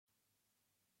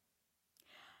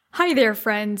Hi there,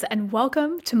 friends, and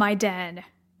welcome to my den.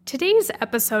 Today's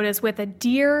episode is with a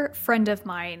dear friend of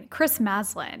mine, Chris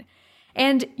Maslin,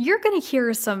 and you're going to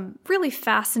hear some really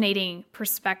fascinating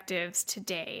perspectives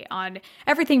today on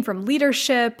everything from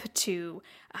leadership to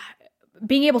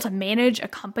being able to manage a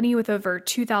company with over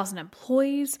 2,000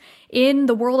 employees in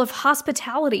the world of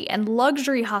hospitality and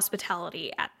luxury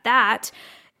hospitality at that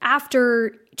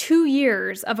after 2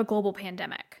 years of a global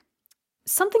pandemic.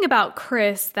 Something about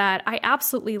Chris that I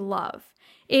absolutely love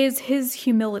is his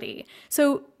humility.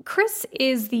 So Chris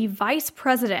is the vice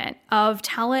president of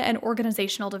talent and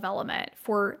organizational development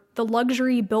for the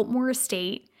luxury Biltmore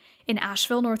Estate in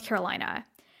Asheville, North Carolina.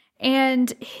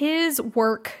 And his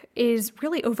work is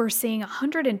really overseeing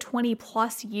 120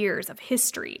 plus years of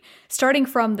history, starting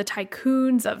from the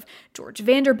tycoons of George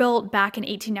Vanderbilt back in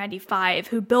 1895,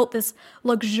 who built this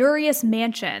luxurious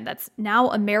mansion that's now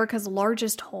America's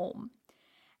largest home.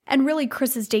 And really,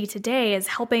 Chris's day-to-day is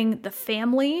helping the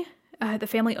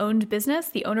family-owned business,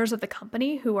 the owners of the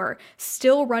company who are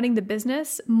still running the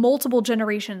business multiple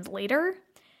generations later,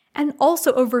 and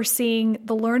also overseeing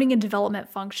the learning and development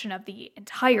function of the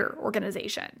entire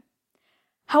organization.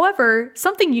 However,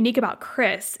 something unique about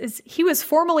Chris is he was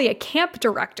formerly a camp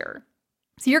director.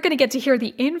 So you're going to get to hear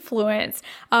the influence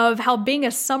of how being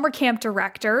a summer camp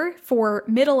director for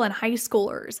middle and high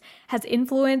schoolers has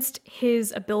influenced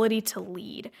his ability to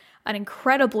lead an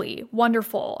incredibly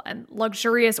wonderful and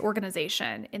luxurious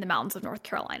organization in the mountains of North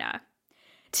Carolina.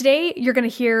 Today, you're going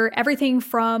to hear everything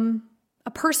from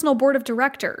a personal board of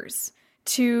directors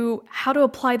to how to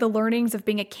apply the learnings of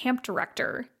being a camp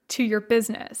director to your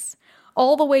business,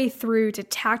 all the way through to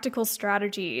tactical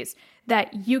strategies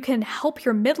that you can help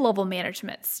your mid-level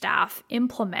management staff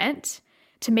implement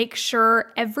to make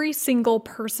sure every single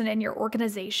person in your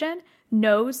organization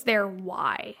knows their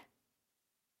why.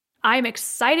 I'm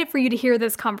excited for you to hear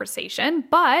this conversation,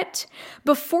 but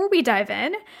before we dive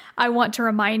in, I want to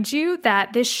remind you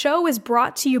that this show is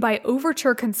brought to you by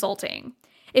Overture Consulting.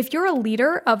 If you're a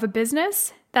leader of a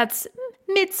business that's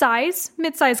mid-size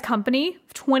company,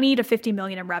 20 to 50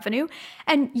 million in revenue,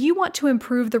 and you want to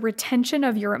improve the retention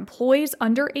of your employees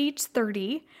under age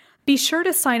 30, be sure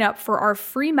to sign up for our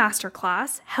free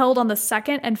masterclass held on the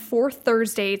second and fourth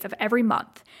Thursdays of every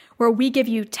month, where we give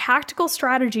you tactical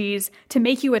strategies to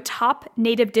make you a top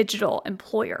native digital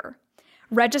employer.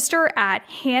 Register at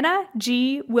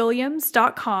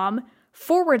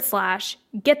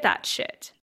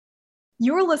hannahgwilliams.com/get-that-shit.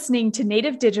 You're listening to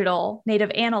Native Digital, Native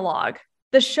Analog,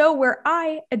 the show where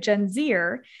I, a Gen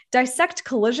Zer, dissect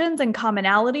collisions and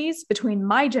commonalities between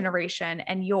my generation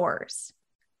and yours.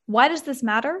 Why does this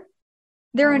matter?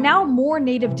 There are now more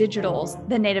native digitals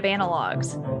than native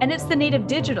analogs, and it's the native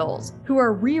digitals who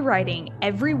are rewriting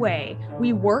every way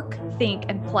we work, think,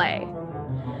 and play.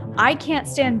 I can't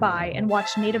stand by and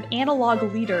watch native analog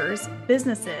leaders,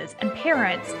 businesses, and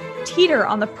parents teeter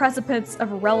on the precipice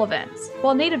of irrelevance,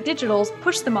 while native digitals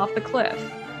push them off the cliff.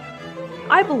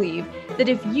 I believe that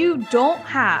if you don't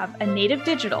have a native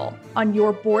digital on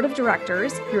your board of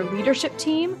directors, your leadership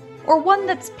team, or one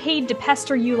that's paid to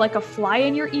pester you like a fly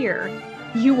in your ear,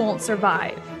 you won't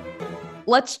survive.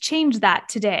 Let's change that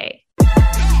today.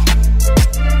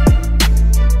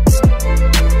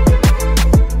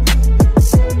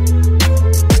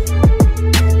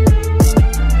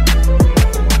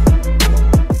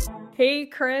 Hey,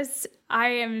 Chris, I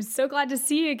am so glad to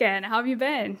see you again. How have you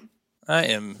been? I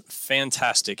am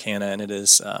fantastic, Hannah, and it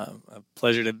is a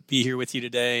pleasure to be here with you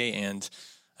today, and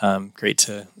great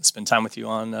to spend time with you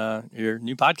on your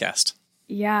new podcast.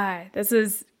 Yeah, this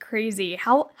is crazy.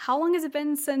 How long has it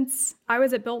been since I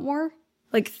was at Biltmore?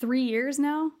 Like 3 years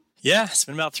now? Yeah, it's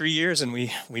been about 3 years, and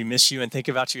we miss you and think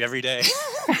about you every day.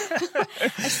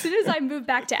 As soon as I moved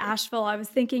back to Asheville, I was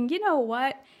thinking, you know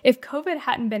what? If COVID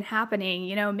hadn't been happening,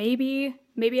 maybe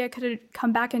I could have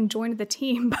come back and joined the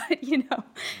team, but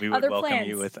we would welcome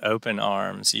you with open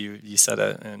arms. You set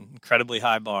an incredibly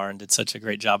high bar and did such a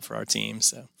great job for our team.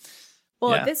 So,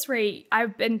 well, At this rate,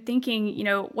 I've been thinking,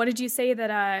 what did you say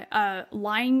that a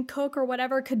line cook or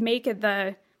whatever could make at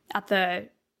the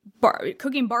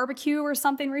cooking barbecue or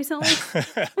something recently?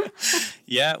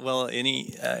 Yeah, well,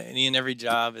 any and every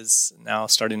job is now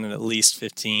starting at least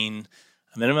 15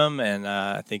 minimum, and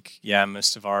I think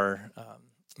most of our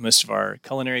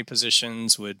culinary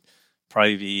positions would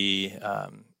probably be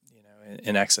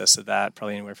in excess of that,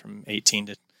 probably anywhere from 18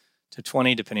 to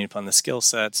 20, depending upon the skill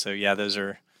set. So those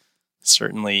are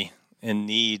certainly in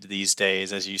need these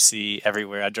days, as you see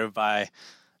everywhere. I drove by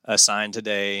a sign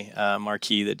today,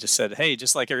 marquee that just said, "Hey,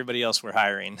 just like everybody else, we're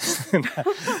hiring."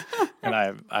 And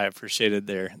I appreciated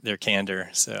their candor.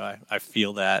 So I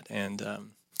feel that, and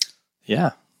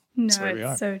No, where we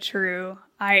it's are. so true.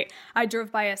 I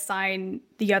drove by a sign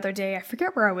the other day. I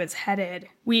forget where I was headed.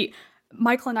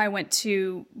 Michael and I went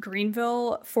to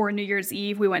Greenville for New Year's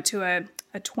Eve. We went to a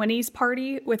 20s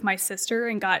party with my sister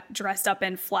and got dressed up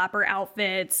in flapper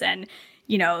outfits, and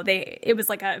it was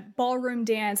like a ballroom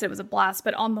dance. It was a blast.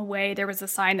 But on the way, there was a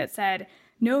sign that said,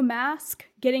 "No mask,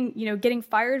 getting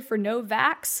fired for no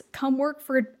vax, come work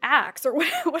for Axe," or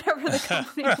whatever the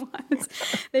company was.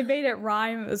 They made it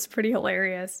rhyme. It was pretty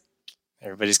hilarious.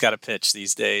 Everybody's got a pitch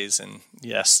these days. And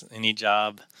yes, any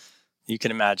job you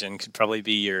can imagine could probably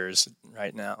be yours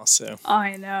right now. So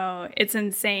I know. It's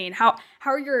insane. How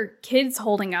are your kids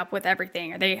holding up with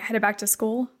everything? Are they headed back to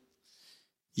school?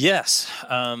 Yes,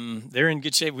 they're in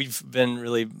good shape. We've been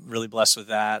really, really blessed with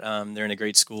that. They're in a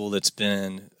great school that's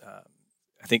been,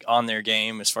 I think, on their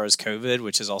game as far as COVID,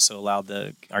 which has also allowed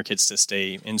our kids to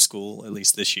stay in school, at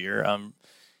least this year.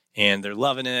 And they're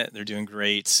loving it. They're doing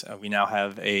great. We now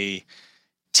have a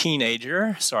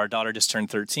teenager. So our daughter just turned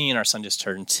 13. Our son just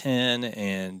turned 10.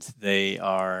 And they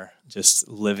are just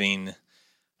living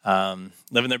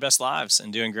their best lives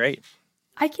and doing great.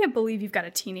 I can't believe you've got a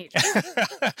teenager.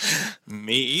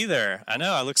 Me either. I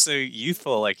know. I look so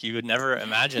youthful. Like you would never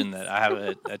imagine that I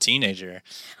have a teenager.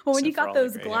 Well, when you got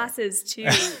those glasses too,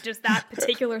 just that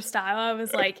particular style, I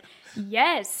was like,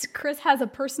 yes, Chris has a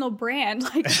personal brand,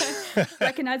 like a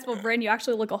recognizable brand. You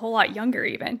actually look a whole lot younger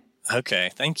even. Okay.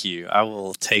 Thank you. I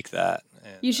will take that.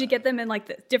 And, you should get them in like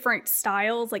the different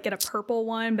styles, like get a purple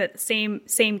one, but same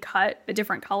cut, but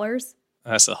different colors.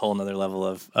 That's a whole nother level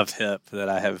of hip that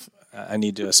I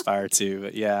need to aspire to.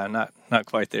 But yeah, I'm not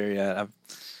quite there yet. I'm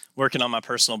working on my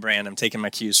personal brand. I'm taking my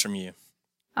cues from you.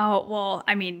 Oh, well,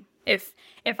 I mean, if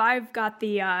I've got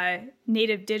the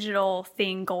native digital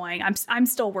thing going, I'm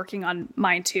still working on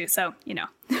mine too. So,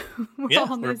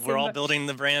 we're all building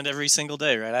the brand every single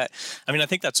day, right? I mean, I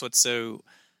think that's what's so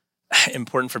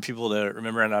important for people to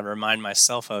remember, and I remind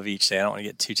myself of each day. I don't want to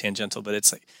get too tangential, but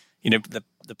it's like,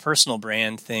 the personal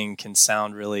brand thing can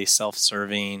sound really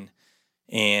self-serving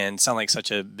and sound like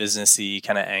such a businessy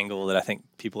kind of angle that I think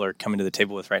people are coming to the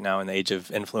table with right now in the age of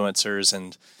influencers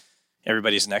and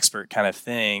everybody's an expert kind of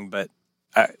thing. But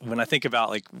when I think about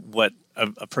like what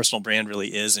a personal brand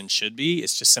really is and should be,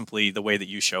 it's just simply the way that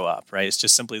you show up, right? It's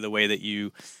just simply the way that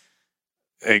you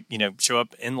show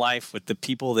up in life with the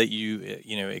people that you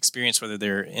experience, whether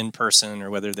they're in person or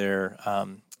whether they're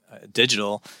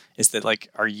digital. Is that like,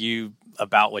 are you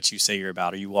about what you say you're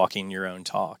about? Are you walking your own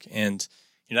talk? And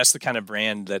that's the kind of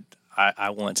brand that I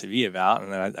want to be about,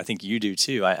 and I think you do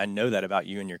too. I know that about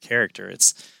you and your character.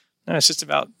 It's just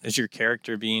about, is your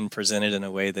character being presented in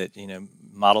a way that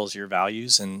models your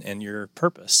values and your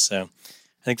purpose. So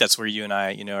I think that's where you and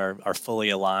I are fully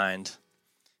aligned,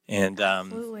 and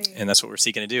that's what we're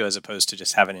seeking to do, as opposed to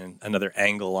just having another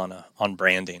angle on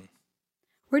branding.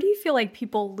 Where do you feel like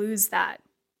people lose that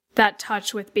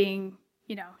touch with being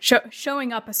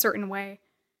showing up a certain way?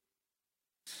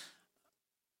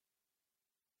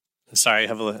 Sorry, I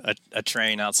have a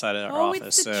train outside of our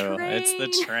office. It's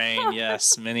the train.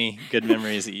 Yes, many good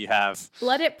memories that you have.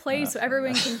 Let it play so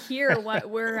everyone can hear what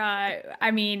we're.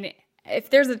 That's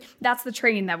the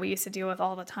train that we used to deal with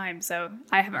all the time. So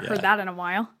I haven't heard that in a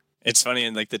while. It's funny,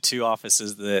 and like the two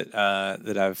offices that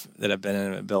I've been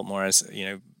in at Biltmore, is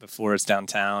before it's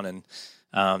downtown, and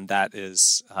that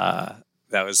was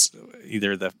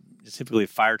either the typically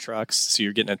fire trucks. So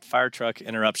you're getting a fire truck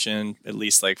interruption at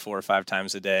least like 4 or 5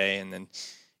 times a day. And then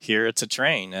here it's a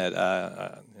train at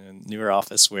a newer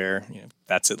office where,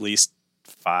 that's at least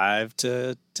 5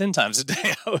 to 10 times a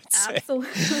day, I would say.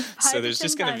 Absolutely. So there's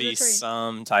just going to be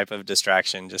some type of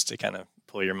distraction just to kind of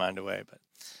pull your mind away. But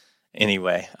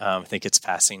anyway, I think it's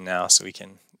passing now, so we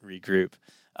can regroup.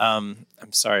 I'm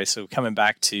sorry. So coming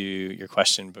back to your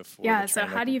question before. Yeah. So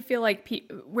how do you feel like,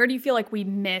 where do you feel like we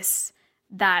miss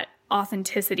that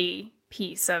authenticity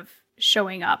piece of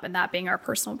showing up and that being our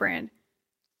personal brand?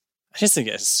 I just think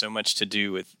it has so much to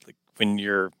do with like, when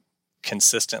you're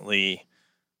consistently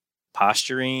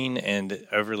posturing and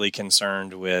overly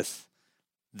concerned with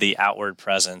the outward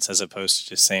presence, as opposed to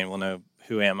just saying, well, no,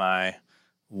 who am I?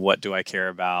 What do I care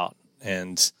about?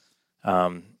 And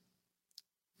how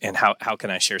can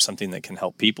I share something that can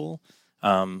help people?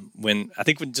 When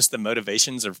just the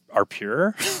motivations are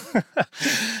pure,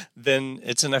 then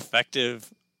it's an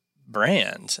effective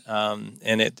brand,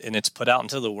 and it's put out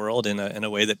into the world in a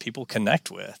way that people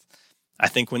connect with. I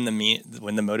think when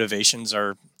the motivations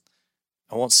are,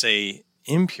 I won't say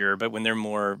impure, but when they're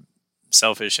more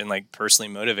selfish and like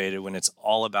personally motivated, when it's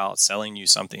all about selling you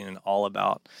something and all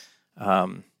about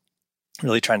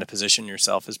really trying to position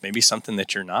yourself as maybe something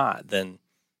that you're not, then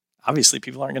obviously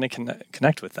people aren't going to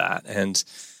connect with that. And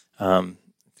I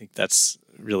think that's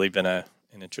really been an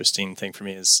interesting thing for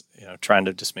me is, trying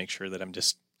to just make sure that I'm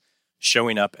just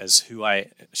showing up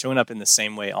showing up in the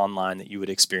same way online that you would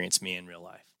experience me in real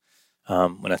life.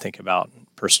 When I think about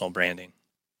personal branding.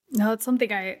 No, it's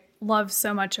something I love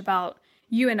so much about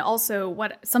you, and also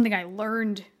something I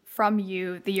learned from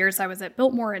you the years I was at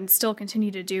Biltmore and still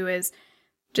continue to do is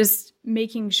just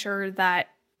making sure that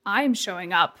I'm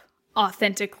showing up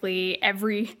authentically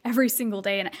every single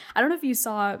day. And I don't know if you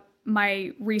saw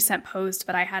my recent post,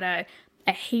 but I had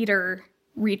a hater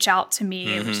reach out to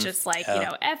me. It was just like,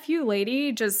 F you,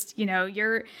 lady, just,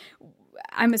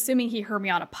 I'm assuming he heard me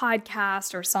on a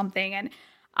podcast or something. And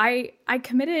I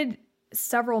committed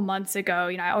several months ago,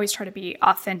 I always try to be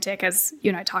authentic, as you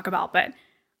and I talk about, but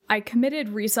I committed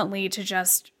recently to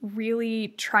just really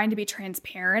trying to be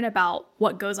transparent about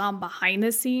what goes on behind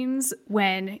the scenes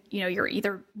when, you're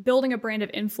either building a brand of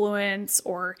influence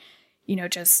or,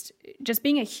 just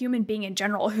being a human being in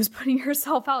general who's putting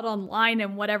yourself out online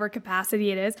in whatever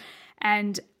capacity it is.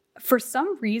 And for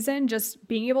some reason, just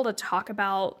being able to talk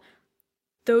about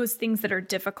those things that are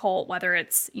difficult, whether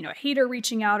it's, a hater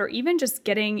reaching out or even just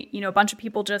getting, a bunch of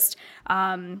people just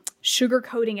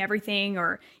sugarcoating everything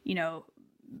or,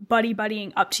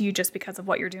 buddying up to you just because of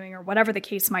what you're doing or whatever the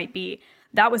case might be.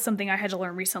 That was something I had to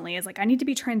learn recently is like, I need to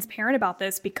be transparent about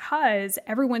this because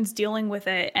everyone's dealing with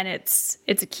it. And it's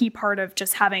a key part of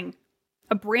just having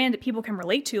a brand that people can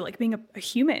relate to, like being a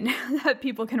human that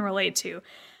people can relate to.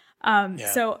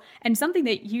 So, and something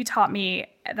that you taught me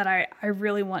that I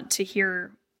really want to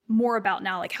hear more about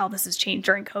now, like how this has changed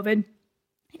during COVID,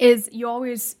 is you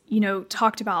always,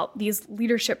 talked about these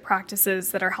leadership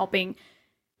practices that are helping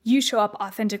you show up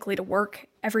authentically to work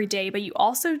every day, but you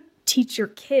also teach your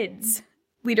kids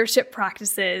leadership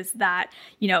practices that,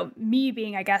 me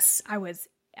being, I guess I was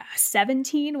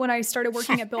 17 when I started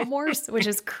working at Biltmore's, which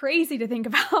is crazy to think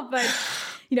about, but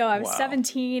I was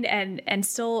 17 and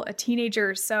still a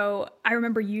teenager. So I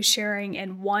remember you sharing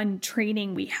in one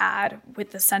training we had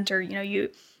with the center,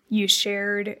 you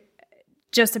shared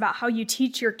just about how you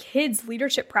teach your kids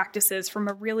leadership practices from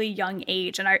a really young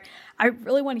age. And I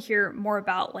really want to hear more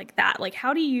about like that. Like,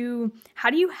 how do you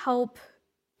help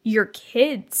your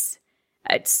kids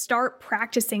start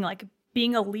practicing like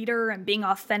being a leader and being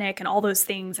authentic and all those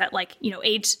things at like,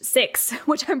 age 6,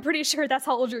 which I'm pretty sure that's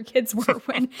how old your kids were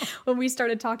when we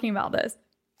started talking about this.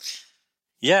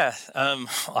 Yeah.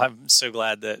 I'm so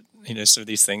glad that, some of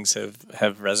these things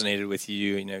have resonated with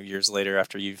you, years later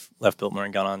after you've left Biltmore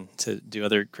and gone on to do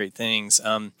other great things.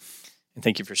 And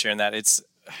thank you for sharing that. It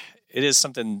is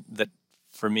something that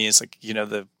for me is like,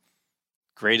 the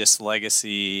greatest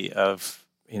legacy of,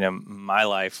 my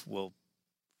life will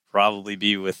probably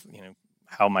be with,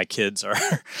 how my kids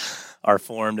are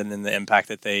formed and then the impact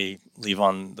that they leave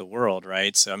on the world.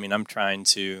 Right. So, I'm trying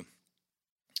to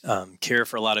care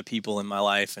for a lot of people in my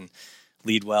life and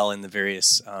lead well in the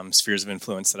various spheres of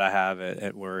influence that I have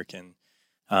at work and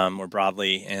more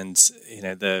broadly. And,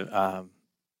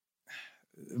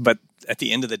 but at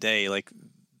the end of the day, like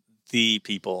the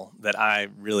people that I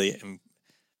really am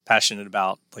passionate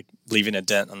about, like leaving a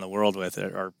dent on the world with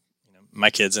are my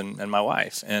kids and my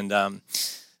wife. And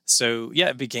so, yeah,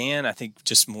 it began, I think,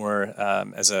 just more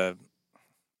as a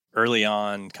early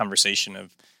on conversation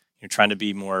of trying to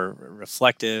be more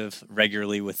reflective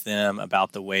regularly with them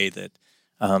about the way that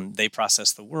they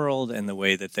process the world and the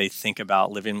way that they think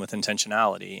about living with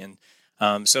intentionality.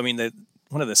 And so,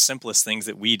 one of the simplest things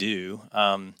that we do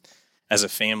as a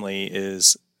family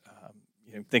is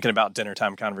thinking about dinner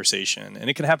time conversation. And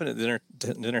it can happen at the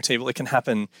dinner table. It can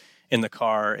happen in the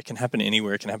car. It can happen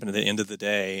anywhere. It can happen at the end of the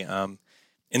day.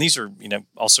 And these are,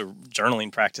 also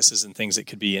journaling practices and things that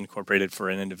could be incorporated for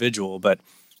an individual. But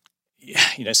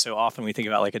so often we think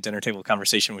about like a dinner table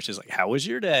conversation, which is like, how was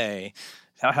your day?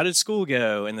 How did school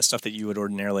go? And the stuff that you would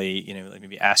ordinarily, like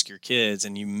maybe ask your kids.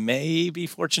 And you may be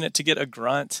fortunate to get a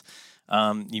grunt.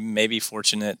 You may be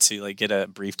fortunate to like get a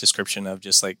brief description of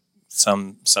just like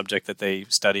some subject that they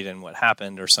studied and what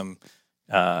happened, or some,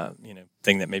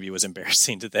 thing that maybe was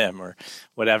embarrassing to them or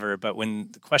whatever. But when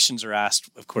the questions are asked,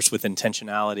 of course, with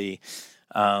intentionality,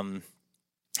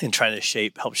 and trying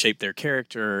to help shape their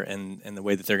character and the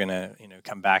way that they're going to,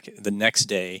 come back the next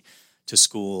day to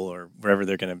school or wherever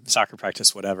they're going to soccer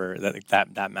practice, whatever,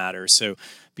 that matters. So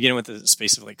beginning with the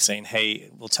space of like saying, hey,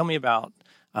 well, tell me about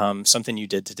something you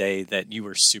did today that you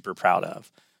were super proud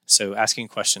of. So asking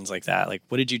questions like that, like,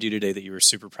 what did you do today that you were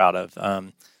super proud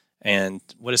of? And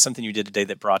what is something you did today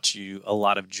that brought you a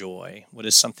lot of joy? What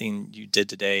is something you did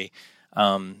today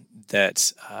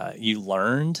that you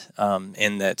learned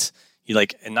and that you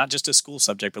like, and not just a school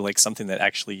subject, but like something that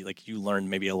actually like you learned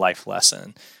maybe a life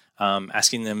lesson.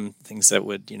 asking them things that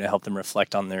would, help them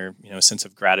reflect on their, sense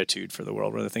of gratitude for the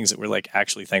world. What are the things that we're like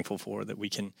actually thankful for that we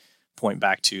can point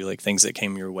back to, like things that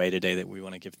came your way today that we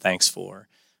want to give thanks for.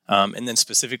 And then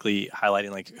specifically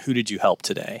highlighting, like, who did you help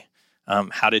today?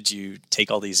 How did you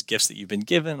take all these gifts that you've been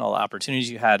given, all the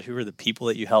opportunities you had? Who are the people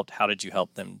that you helped? How did you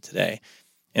help them today?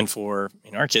 And for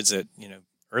our kids at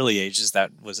early ages,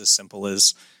 that was as simple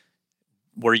as,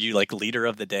 were you like leader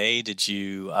of the day? Did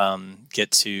you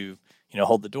get to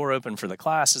hold the door open for the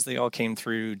class as they all came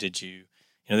through? Did you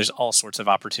there's all sorts of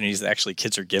opportunities that actually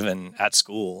kids are given at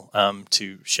school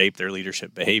to shape their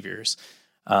leadership behaviors.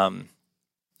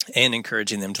 And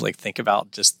encouraging them to like think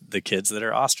about just the kids that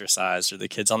are ostracized or the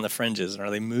kids on the fringes, and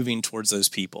are they moving towards those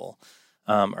people?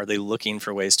 Are they looking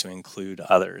for ways to include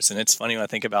others? And it's funny when I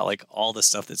think about like all the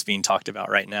stuff that's being talked about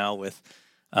right now with,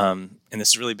 and this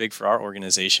is really big for our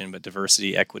organization, but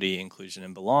diversity, equity, inclusion,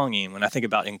 and belonging. When I think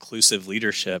about inclusive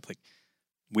leadership, like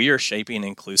we are shaping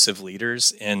inclusive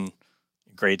leaders in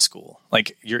grade school.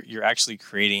 Like you're actually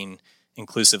creating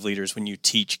inclusive leaders when you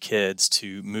teach kids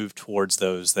to move towards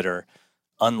those that are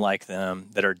unlike them,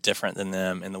 that are different than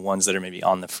them, and the ones that are maybe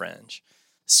on the fringe.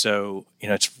 So,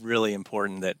 it's really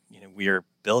important that, we are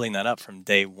building that up from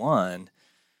day one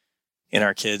in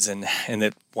our kids, and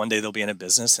that one day they'll be in a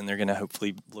business and they're going to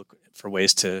hopefully look for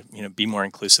ways to, be more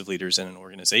inclusive leaders in an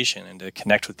organization and to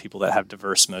connect with people that have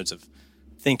diverse modes of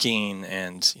thinking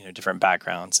and, different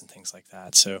backgrounds and things like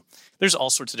that. So there's all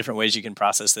sorts of different ways you can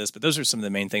process this, but those are some of the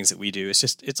main things that we do.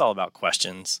 It's all about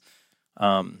questions.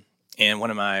 And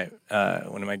one of my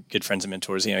good friends and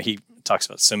mentors, he talks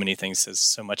about so many things, says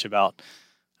so much about,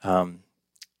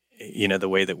 the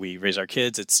way that we raise our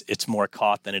kids. It's more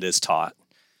caught than it is taught.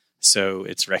 So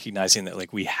it's recognizing that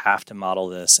like we have to model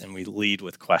this and we lead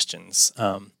with questions.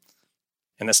 And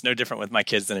that's no different with my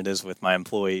kids than it is with my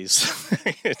employees.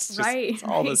 It's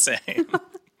all the same.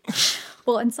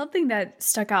 Well, and something that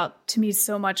stuck out to me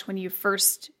so much when you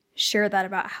first share that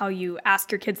about how you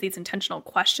ask your kids these intentional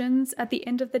questions at the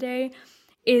end of the day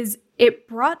is it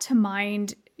brought to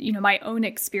mind, my own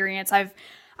experience.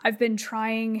 I've been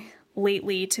trying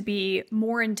lately to be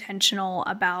more intentional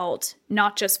about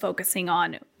not just focusing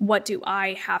on what do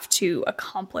I have to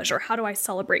accomplish or how do I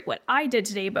celebrate what I did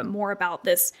today, but more about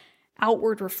this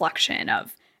outward reflection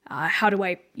of how do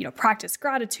I, practice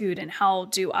gratitude, and how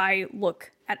do I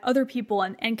look at other people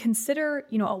and consider,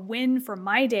 a win for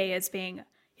my day as being,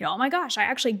 oh my gosh, I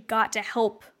actually got to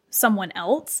help someone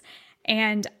else.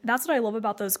 And that's what I love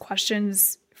about those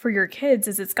questions for your kids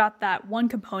is it's got that one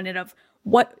component of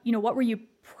what were you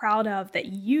proud of that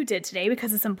you did today?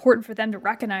 Because it's important for them to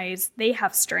recognize they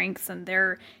have strengths and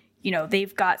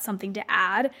they've got something to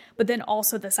add. But then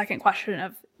also the second question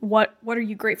of what are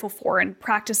you grateful for, and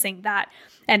practicing that.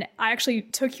 And I actually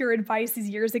took your advice these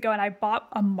years ago and I bought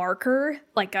a marker,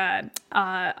 like a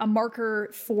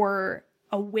marker for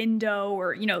a window,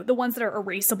 or, the ones that are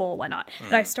erasable and whatnot.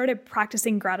 And I started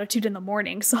practicing gratitude in the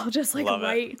morning. So I'll just like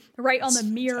write on the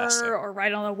mirror fantastic. Or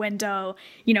write on the window,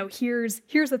 here's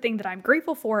the thing that I'm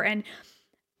grateful for. And,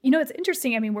 it's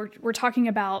interesting. I mean, we're talking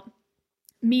about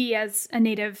me as a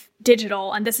native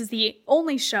digital, and this is the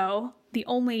only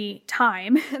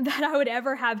time that I would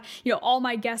ever have, all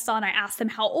my guests on. I ask them,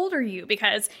 how old are you?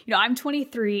 Because, I'm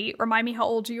 23. Remind me how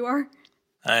old you are.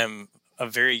 I'm a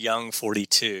very young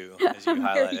 42, as you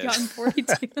highlighted. Very young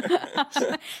 42.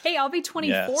 Hey, I'll be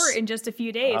 24 in just a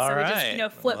few days. All so right. We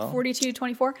just, flip 42,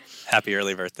 24. Happy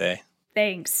early birthday.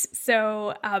 Thanks.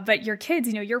 So, but your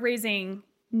kids, you're raising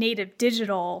native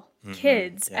digital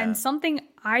kids. Yeah. And something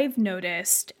I've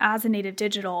noticed as a native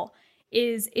digital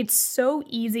is it's so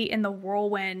easy in the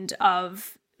whirlwind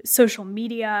of social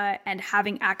media and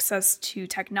having access to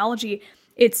technology.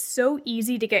 It's so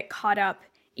easy to get caught up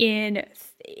in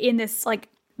this like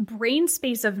brain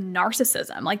space of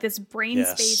narcissism, like this brain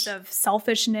space of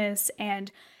selfishness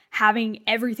and having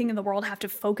everything in the world have to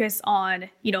focus on,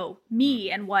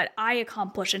 me and what I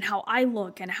accomplish and how I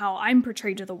look and how I'm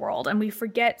portrayed to the world. And we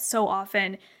forget so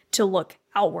often to look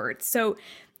outward. So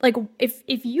like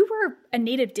if you were a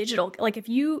native digital, like if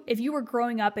you were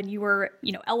growing up and you were,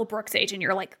 Ella Brooks' age and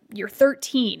you're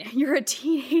 13, you're a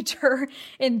teenager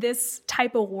in this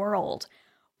type of world,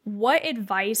 what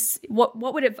advice would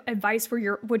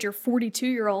your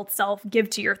 42-year-old self give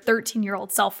to your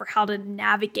 13-year-old self for how to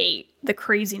navigate the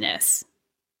craziness?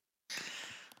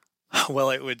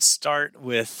 Well, it would start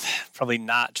with probably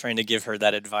not trying to give her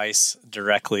that advice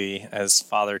directly as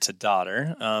father to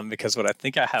daughter, because what I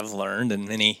think I have learned, and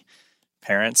many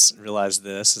parents realize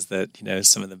this, is that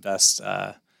some of the best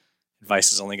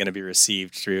advice is only going to be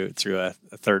received through a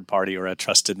third party or a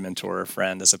trusted mentor or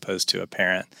friend as opposed to a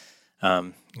parent.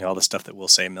 all the stuff that we'll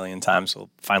say a million times will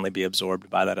finally be absorbed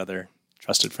by that other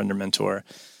trusted friend or mentor.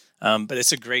 But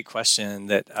it's a great question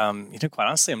that, quite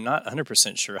honestly, I'm not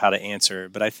 100% sure how to answer.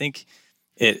 But I think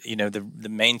the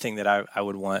main thing that I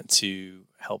would want to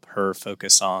help her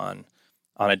focus on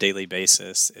a daily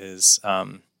basis is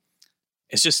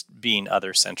just being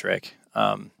other centric,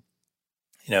 and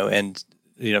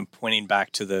pointing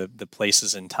back to the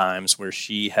places and times where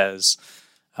she has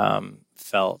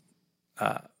felt,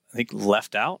 I think,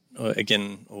 left out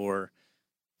again, or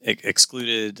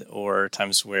excluded, or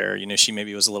times where she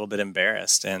maybe was a little bit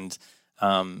embarrassed, and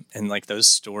like those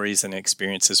stories and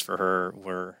experiences for her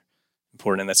were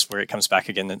important. And that's where it comes back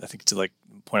again, I think, to like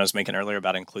the point I was making earlier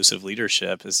about inclusive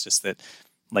leadership, is just that,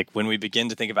 like, when we begin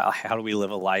to think about how do we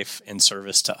live a life in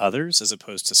service to others as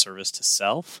opposed to service to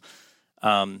self,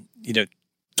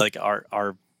 like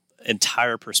our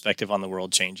entire perspective on the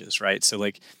world changes, right? So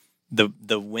like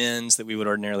the wins that we would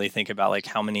ordinarily think about, like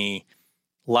how many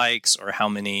likes or how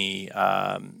many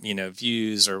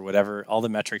views or whatever, all the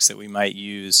metrics that we might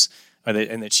use,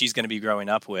 and that she's going to be growing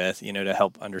up with, to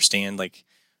help understand like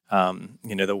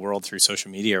the world through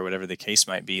social media or whatever the case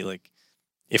might be. Like,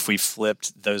 if we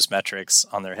flipped those metrics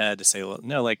on their head to say, well,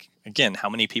 no, like, again, how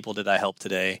many people did I help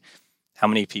today? How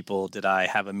many people did I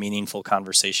have a meaningful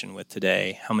conversation with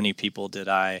today? How many people did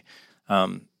I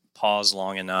pause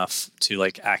long enough to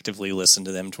like actively listen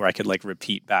to them to where I could like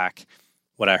repeat back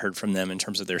what I heard from them in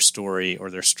terms of their story or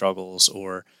their struggles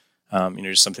or,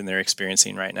 just something they're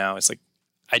experiencing right now? It's like,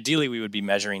 ideally we would be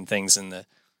measuring things in the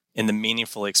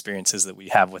meaningful experiences that we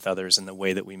have with others and the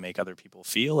way that we make other people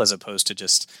feel, as opposed to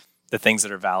just the things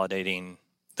that are validating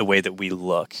the way that we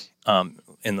look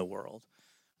in the world.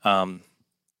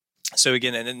 So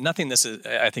again, and nothing this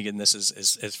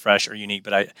is fresh or unique,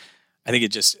 but I think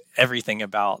it just, everything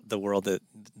about the world that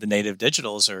the native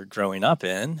digitals are growing up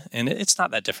in, and it's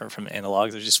not that different from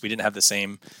analog. There's just, we didn't have the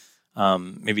same,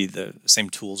 maybe the same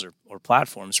tools or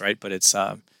platforms, right? But it's,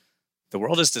 the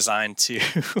world is designed to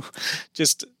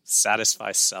just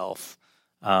satisfy self,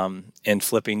 and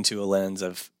flipping to a lens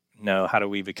of, no, how do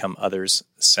we become others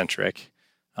centric,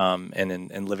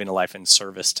 and living a life in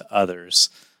service to others?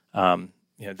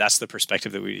 That's the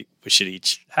perspective that we should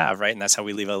each have, right? And that's how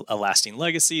we leave a lasting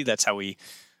legacy. That's how we,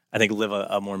 I think, live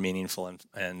a more meaningful and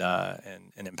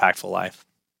impactful life.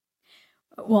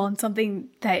 Well, and something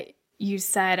that you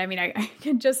said, I mean, I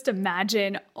can just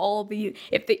imagine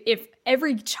if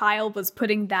every child was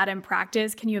putting that in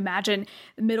practice, can you imagine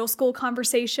the middle school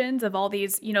conversations of all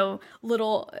these,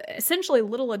 essentially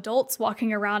little adults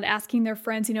walking around asking their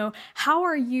friends, how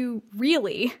are you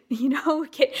really,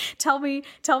 tell me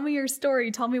your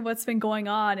story, tell me what's been going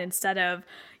on, instead of,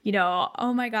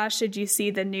 oh my gosh, did you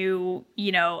see the new,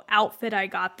 outfit I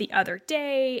got the other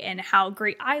day and how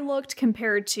great I looked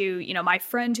compared to, my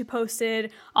friend who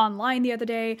posted online the other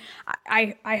day.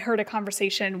 I heard a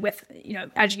conversation with,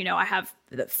 as you know, I have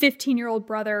the 15-year-old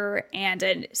brother and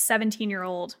a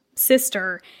 17-year-old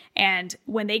sister. And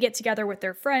when they get together with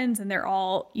their friends and they're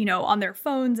all, on their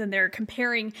phones and they're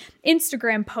comparing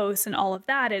Instagram posts and all of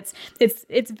that,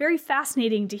 it's very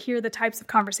fascinating to hear the types of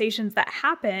conversations that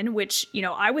happen, which,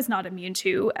 I was not immune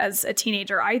to as a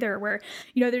teenager either, where,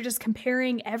 they're just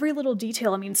comparing every little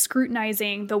detail. I mean,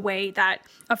 scrutinizing the way that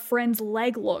a friend's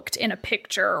leg looked in a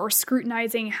picture, or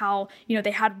scrutinizing how,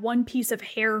 they had one piece of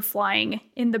hair flying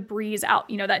in the breeze out,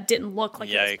 that didn't look like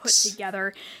Yikes. It was put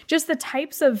together. Just the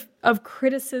types of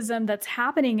criticism that's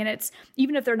happening. And it's,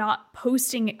 even if they're not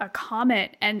posting a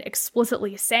comment and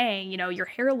explicitly saying, your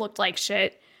hair looked like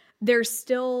shit, they're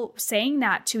still saying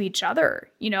that to each other,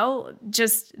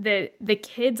 just the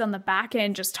kids on the back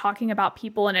end just talking about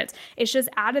people. And it's just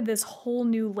added this whole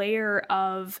new layer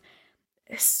of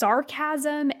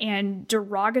sarcasm and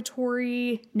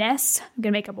derogatoriness. I'm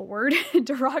going to make up a word,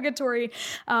 derogatory,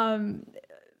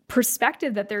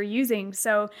 perspective that they're using.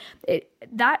 So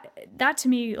that to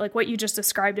me, like what you just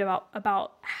described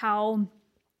about how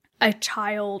a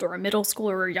child or a middle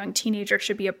schooler or a young teenager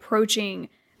should be approaching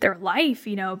their life,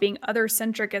 being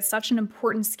other-centric is such an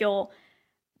important skill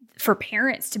for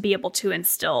parents to be able to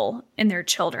instill in their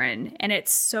children. And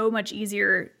it's so much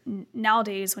easier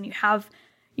nowadays when you have,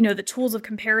 the tools of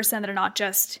comparison that are not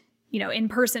just, in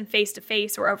person,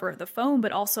 face-to-face or over the phone,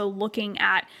 but also looking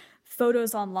at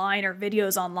photos online or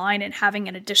videos online and having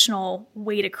an additional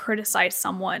way to criticize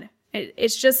someone.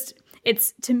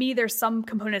 It's to me, there's some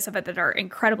components of it that are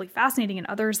incredibly fascinating and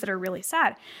others that are really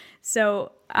sad.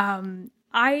 So, I'm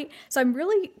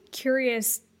really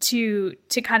curious to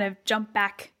kind of jump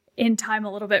back in time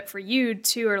a little bit for you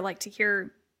too, or like to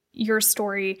hear your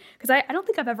story. Cause I don't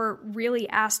think I've ever really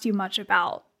asked you much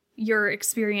about your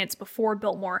experience before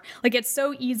Biltmore. Like, it's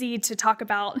so easy to talk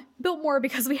about Biltmore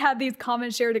because we had these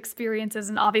common shared experiences,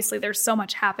 and obviously there's so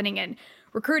much happening in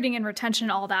recruiting and retention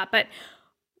and all that. But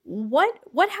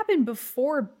what happened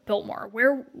before Biltmore?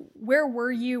 Where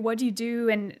were you? What do you do?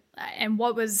 And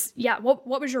what was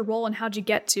your role, and how'd you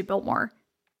get to Biltmore?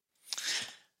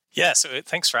 Yeah, so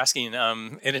thanks for asking.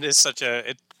 And it is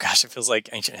it feels like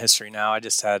ancient history now. I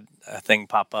just had a thing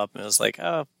pop up, and it was like,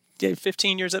 oh, yeah,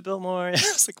 15 years at Biltmore. I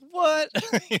was like, what?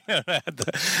 I had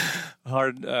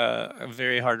the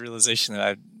very hard realization that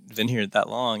I've been here that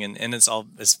long, and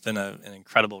it's been an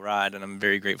incredible ride, and I'm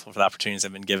very grateful for the opportunities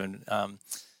I've been given.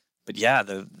 But yeah,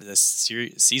 the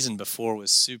season before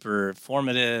was super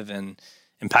formative and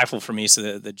impactful for me.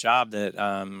 So the job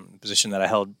position that I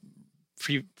held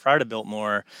prior to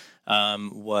Biltmore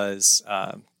was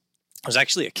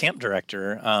actually a camp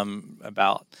director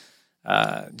about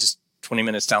just 20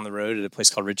 minutes down the road at a place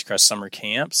called Ridgecrest Summer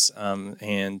Camps.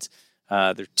 And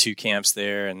there are 2 camps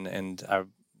there. And I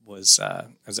was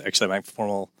actually, my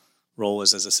formal role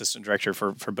was as assistant director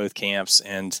for both camps,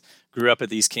 and grew up at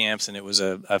these camps. And it was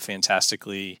a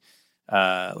fantastically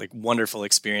wonderful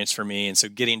experience for me. And so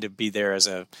getting to be there as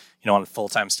on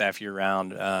full-time staff year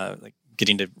round,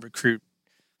 getting to recruit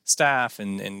staff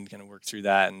and kind of work through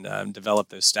that and develop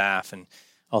those staff, and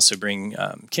also bring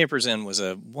campers in was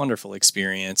a wonderful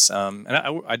experience. And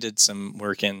I did some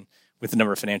work with a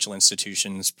number of financial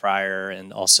institutions prior,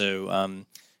 and also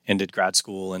did grad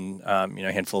school and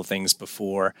a handful of things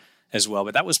before as well.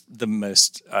 But that was the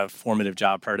most formative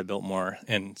job prior to Biltmore,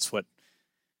 and it's what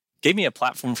gave me a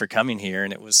platform for coming here.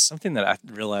 And it was something that I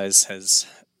realized has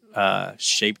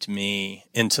shaped me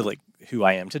into who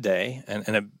I am today, and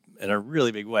in a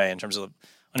really big way in terms of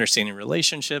understanding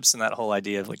relationships and that whole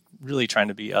idea of really trying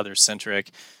to be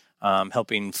other-centric,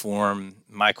 helping form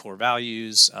my core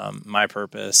values, my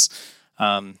purpose.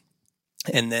 And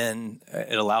then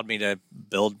it allowed me to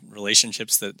build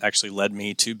relationships that actually led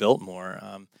me to Biltmore.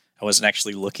 I wasn't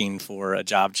actually looking for a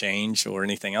job change or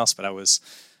anything else, but I was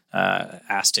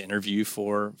asked to interview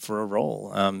for a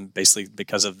role, basically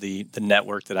because of the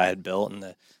network that I had built and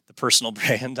the personal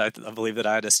brand I believe that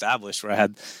I had established, where I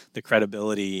had the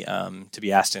credibility to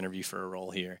be asked to interview for a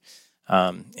role here,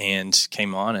 and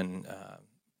came on, and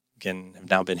again have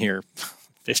now been here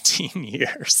 15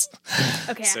 years.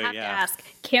 Okay, so, I have to ask,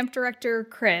 camp director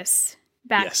Chris,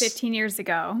 back 15 years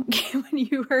ago, when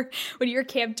you were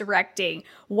camp directing,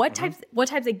 what types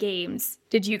of games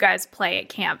did you guys play at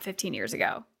camp 15 years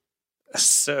ago?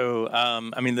 So,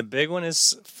 the big one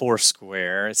is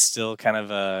Foursquare. It's still kind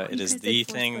of it is the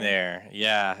thing there.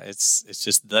 Yeah, it's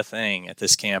just the thing at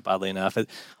this camp, oddly enough.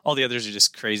 All the others are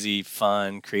just crazy,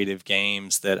 fun, creative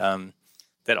games that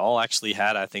all actually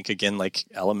had, I think, again,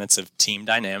 elements of team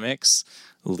dynamics,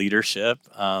 leadership,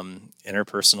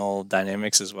 interpersonal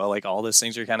dynamics as well. All those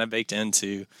things are kind of baked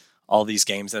into all these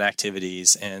games and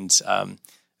activities. And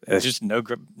there's just no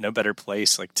better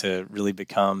place to really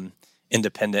become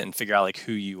independent and figure out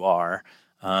who you are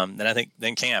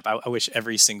than camp. I wish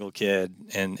every single kid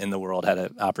in the world had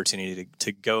an opportunity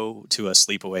to go to a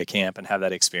sleepaway camp and have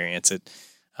that experience. It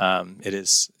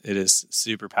is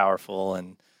super powerful,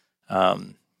 and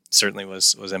certainly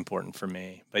was important for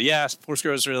me. But yeah,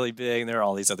 Foursquare was really big, and there are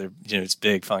all these other it's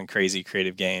big, fun, crazy,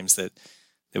 creative games that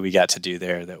we got to do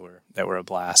there that were a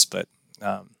blast. But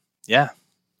yeah,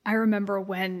 I remember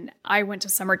when I went to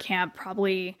summer camp,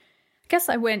 I guess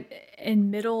I went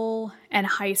in middle and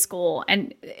high school,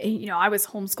 and, I was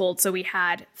homeschooled. So we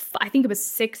had, I think it was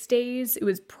 6 days. It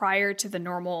was prior to the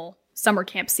normal summer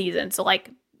camp season. So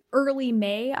early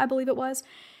May, I believe it was.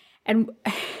 And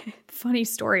funny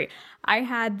story, I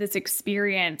had this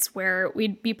experience where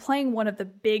we'd be playing one of the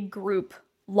big group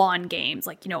lawn games,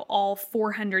 all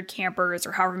 400 campers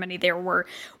or however many there were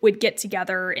would get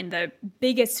together in the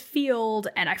biggest field.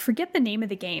 And I forget the name of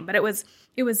the game, but it was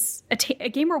a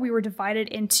game where we were divided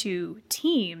into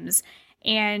teams,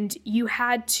 and you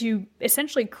had to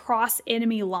essentially cross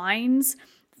enemy lines,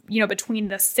 between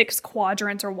the 6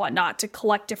 quadrants or whatnot, to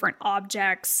collect different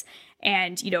objects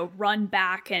and, run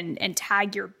back and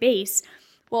tag your base.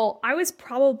 Well, I was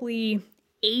probably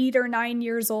 8 or 9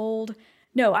 years old.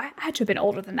 No, I had to have been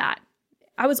older than that.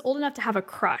 I was old enough to have a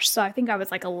crush, so I think I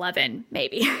was 11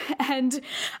 maybe. And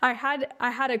I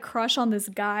had a crush on this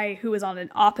guy who was on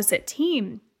an opposite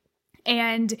team,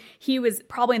 and he was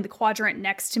probably in the quadrant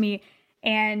next to me.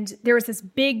 And there was this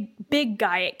big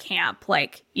guy at camp,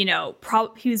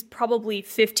 he was probably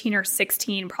 15 or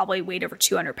 16, probably weighed over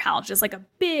 200 pounds, just a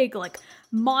big,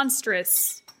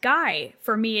 monstrous guy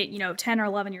for me at, 10 or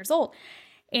 11 years old.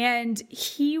 And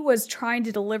he was trying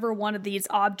to deliver one of these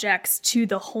objects to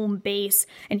the home base.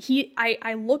 And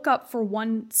I look up for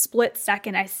one split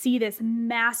second. I see this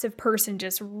massive person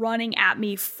just running at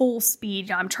me full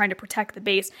speed. I'm trying to protect the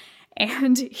base.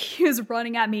 And he was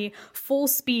running at me full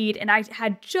speed. And I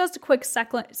had just a quick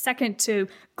second to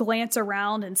glance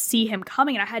around and see him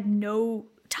coming. And I had no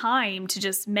time to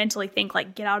just mentally think,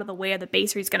 like, get out of the way of the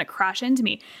base or he's going to crash into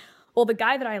me. Well, the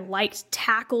guy that I liked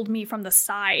tackled me from the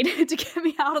side to get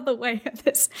me out of the way of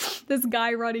this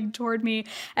guy running toward me.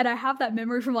 And I have that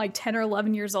memory from like 10 or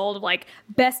 11 years old of like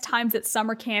best times at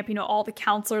summer camp. You know, all the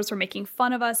counselors were making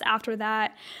fun of us after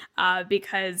that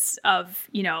because of,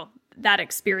 you know, that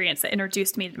experience that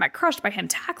introduced me to my crush by him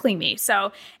tackling me.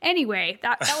 So anyway,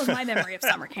 that was my memory of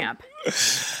summer camp.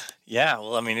 Yeah.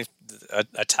 Well, I mean,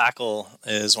 a tackle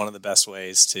is one of the best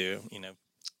ways to, you know,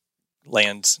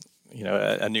 land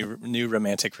a new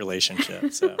romantic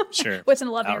relationship. So sure. With an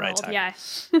 11-year-old, yeah.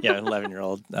 Yeah, an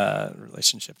 11-year-old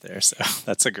relationship there. So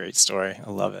that's a great story. I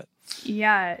love it.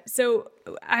 Yeah. So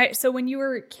when you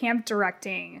were camp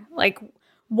directing, like,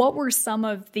 what were some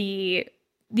of the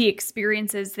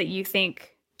experiences that you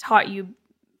think taught you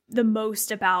the most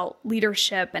about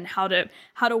leadership and how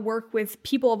to work with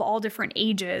people of all different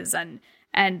ages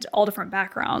and all different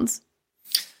backgrounds?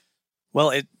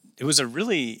 Well, it was a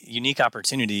really unique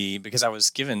opportunity because I was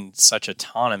given such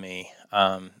autonomy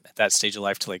at that stage of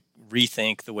life to like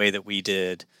rethink the way that we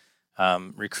did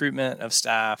recruitment of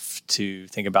staff, to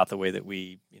think about the way that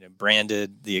we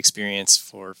branded the experience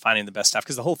for finding the best staff,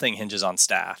 because the whole thing hinges on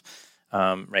staff,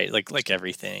 right? Like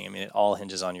everything. I mean, it all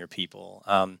hinges on your people.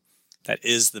 That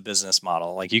is the business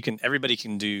model. Like everybody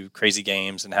can do crazy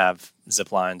games and have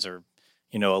zip lines or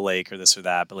a lake or this or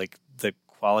that, but like the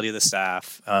quality of the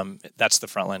staff, that's the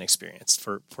frontline experience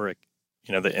for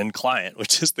the end client,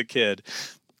 which is the kid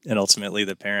and ultimately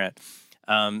the parent.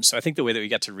 So I think the way that we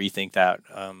got to rethink that,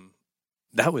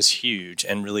 that was huge,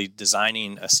 and really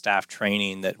designing a staff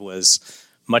training that was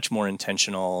much more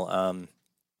intentional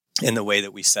in the way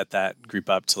that we set that group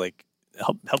up to like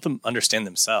help them understand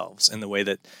themselves in the way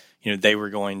that they were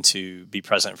going to be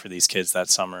present for these kids that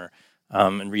summer,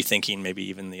 and rethinking maybe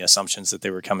even the assumptions that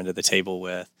they were coming to the table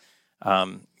with.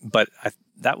 But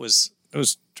it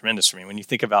was tremendous for me when you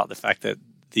think about the fact that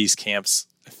these camps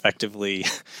effectively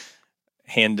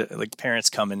parents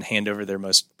come and hand over their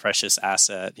most precious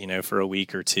asset, for a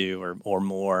week or two or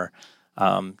more,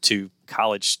 to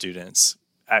college students.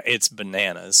 It's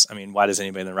bananas. I mean, why does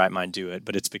anybody in their right mind do it?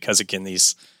 But it's because, again,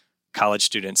 these college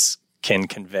students can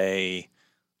convey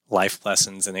life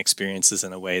lessons and experiences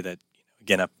in a way that,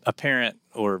 again, a parent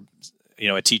or,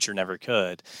 a teacher never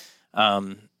could.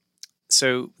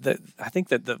 So I think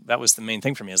that was the main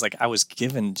thing for me, is like I was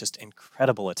given just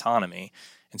incredible autonomy.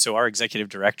 And so our executive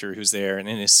director, who's there and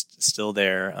is still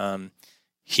there,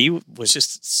 he was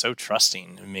just so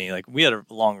trusting of me. Like, we had a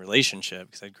long relationship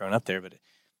because I'd grown up there, but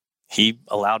he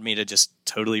allowed me to just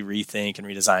totally rethink and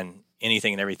redesign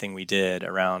anything and everything we did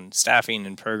around staffing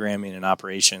and programming and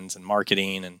operations and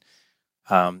marketing. And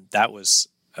that was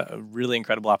a really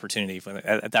incredible opportunity.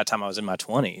 At that time, I was in my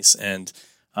 20s. And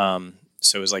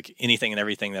so it was like anything and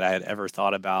everything that I had ever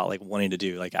thought about, like wanting to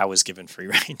do, like I was given free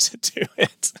rein to do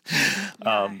it.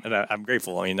 Yeah. And I'm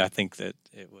grateful. I mean, I think that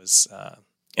it was,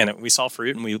 we saw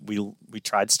fruit, and we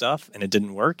tried stuff and it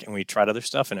didn't work, and we tried other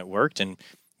stuff and it worked, and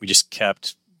we just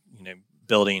kept,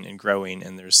 building and growing.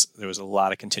 And there was a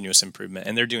lot of continuous improvement,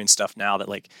 and they're doing stuff now that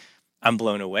like I'm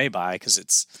blown away by, because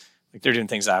it's like they're doing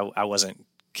things I wasn't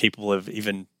capable of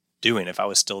even doing if I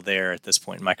was still there at this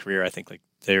point in my career. I think like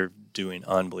they're doing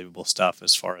unbelievable stuff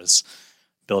as far as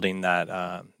building that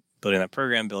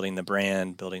program, building the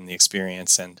brand, building the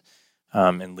experience, and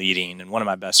leading. And one of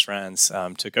my best friends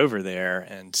took over there,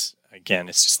 and again,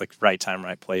 it's just like right time,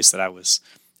 right place that I was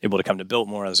able to come to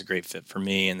Biltmore. It was a great fit for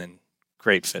me, and then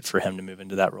great fit for him to move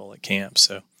into that role at camp.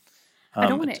 So I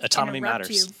don't want to autonomy interrupt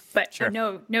matters. you, but sure.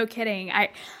 No kidding.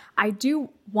 I do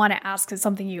want to ask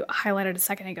something you highlighted a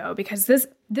second ago, because this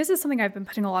is something I've been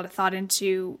putting a lot of thought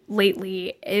into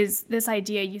lately, is this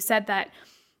idea. You said that,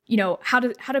 how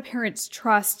do parents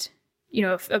trust,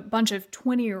 a bunch of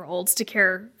 20-year-olds to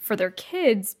care for their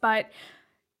kids? But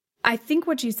I think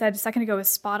what you said a second ago is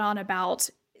spot on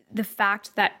about the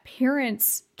fact that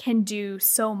parents can do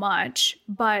so much,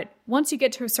 but once you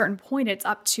get to a certain point, it's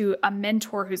up to a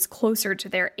mentor who's closer to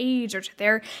their age or to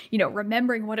their,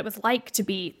 remembering what it was like to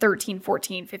be 13,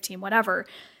 14, 15, whatever,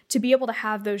 to be able to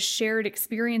have those shared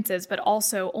experiences, but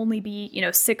also only be,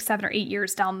 6, 7, or 8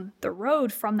 years down the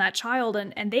road from that child.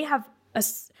 And they have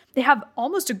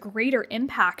almost a greater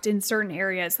impact in certain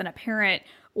areas than a parent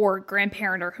or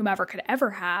grandparent or whomever could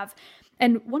ever have.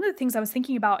 And one of the things I was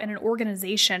thinking about in an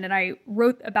organization, and I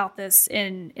wrote about this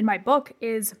in my book,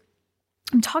 is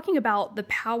I'm talking about the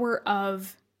power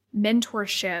of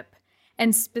mentorship,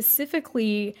 and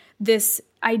specifically this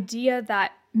idea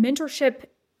that mentorship,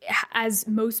 as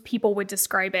most people would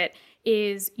describe it,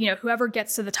 is, whoever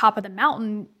gets to the top of the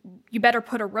mountain, you better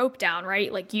put a rope down,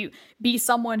 right? Like, you be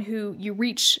someone who you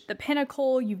reach the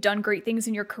pinnacle, you've done great things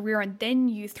in your career, and then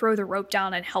you throw the rope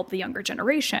down and help the younger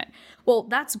generation. Well,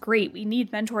 that's great. We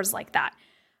need mentors like that.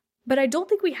 But I don't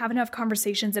think we have enough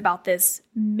conversations about this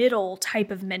middle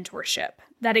type of mentorship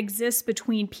that exists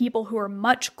between people who are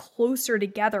much closer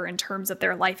together in terms of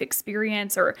their life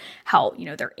experience or how,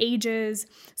 their ages.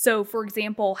 So, for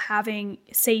example,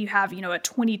 say you have, a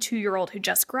 22-year-old who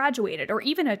just graduated, or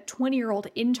even a 20-year-old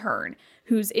intern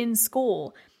who's in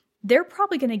school, they're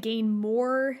probably going to gain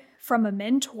more from a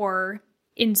mentor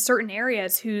in certain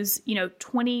areas who's,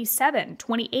 27,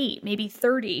 28, maybe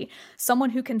 30, someone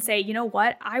who can say, you know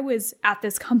what, I was at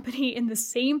this company in the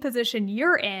same position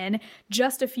you're in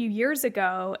just a few years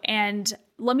ago, and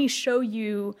let me show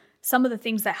you some of the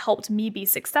things that helped me be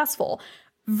successful,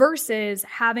 versus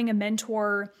having a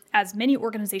mentor, as many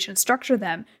organizations structure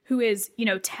them, who is,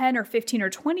 10 or 15 or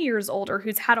 20 years older,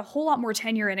 who's had a whole lot more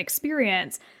tenure and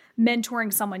experience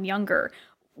mentoring someone younger.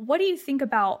 What do you think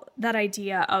about that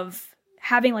idea of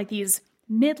having like these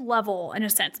mid-level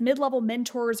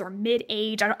mentors, or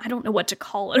mid-age, I don't know what to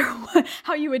call it or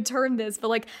how you would term this, but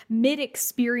like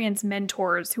mid-experience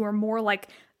mentors who are more like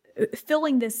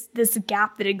filling this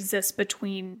gap that exists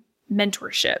between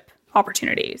mentorship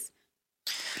opportunities?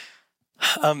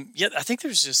 I think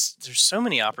there's so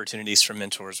many opportunities for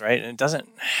mentors, right? And it doesn't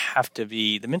have to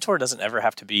be, the mentor doesn't ever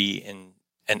have to be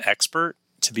an expert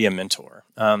to be a mentor.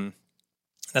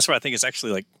 That's where I think it's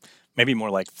actually like maybe more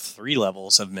like 3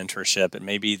 levels of mentorship. It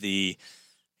may be the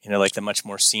much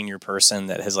more senior person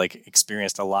that has like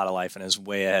experienced a lot of life and is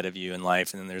way ahead of you in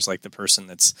life. And then there's like the person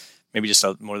that's maybe just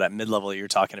more that mid-level that you're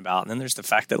talking about. And then there's the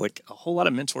fact that like a whole lot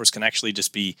of mentors can actually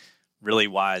just be really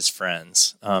wise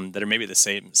friends that are maybe the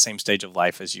same stage of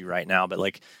life as you right now, but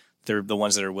like they're the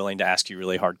ones that are willing to ask you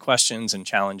really hard questions and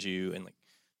challenge you and like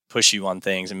push you on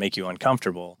things and make you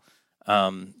uncomfortable.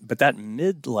 But that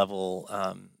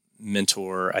mid-level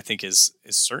mentor, I think, is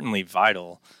certainly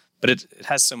vital, but it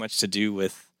has so much to do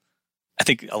with, I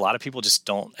think a lot of people just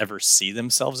don't ever see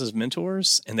themselves as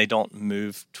mentors, and they don't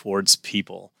move towards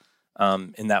people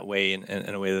in that way, in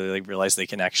a way that they realize they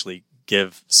can actually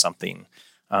give something,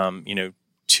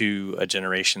 to a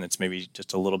generation that's maybe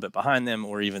just a little bit behind them,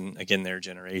 or even, again, their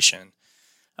generation.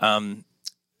 And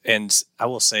I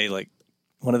will say, like,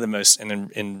 one of the most,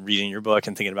 and in reading your book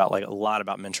and thinking about like a lot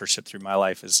about mentorship through my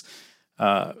life is,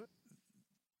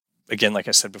 again, like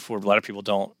I said before, a lot of people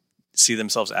don't see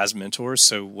themselves as mentors.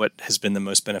 So what has been the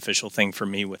most beneficial thing for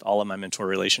me with all of my mentor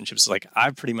relationships is like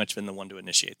I've pretty much been the one to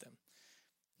initiate them.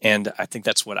 And I think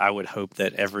that's what I would hope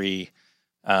that every,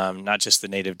 not just the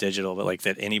native digital, but like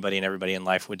that anybody and everybody in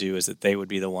life would do, is that they would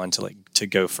be the one to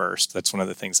go first. That's one of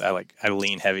the things I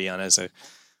lean heavy on as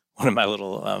one of my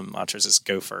little mantras is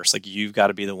go first. Like you've got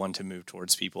to be the one to move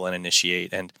towards people and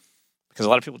initiate. And because a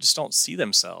lot of people just don't see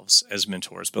themselves as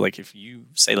mentors. But like if you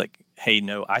say like, hey,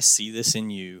 no, I see this in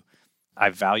you. I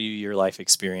value your life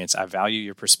experience. I value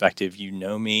your perspective. You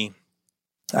know me.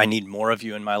 I need more of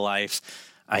you in my life.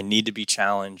 I need to be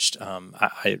challenged.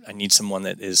 I need someone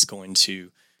that is going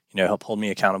to, help hold me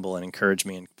accountable and encourage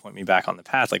me and point me back on the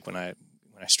path. Like when I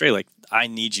stray, like I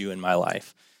need you in my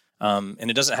life.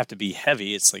 And it doesn't have to be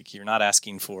heavy. It's like you're not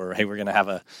asking for, hey, we're going to have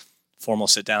a formal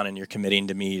sit down and you're committing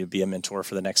to me to be a mentor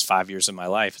for the next 5 years of my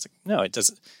life. It's like, no, it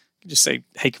doesn't. You just say,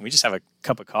 hey, can we just have a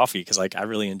cup of coffee? Because like I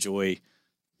really enjoy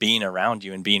being around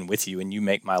you and being with you, and you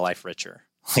make my life richer.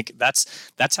 Like that's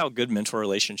how good mentor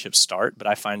relationships start. But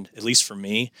I find, at least for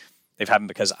me, they've happened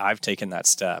because I've taken that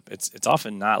step. It's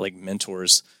often not like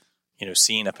mentors,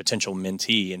 seeing a potential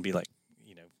mentee and be like,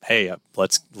 hey,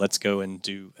 let's go and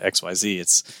do X, Y, Z.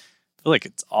 I feel like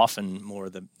it's often more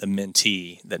the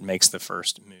mentee that makes the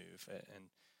first move. And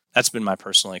that's been my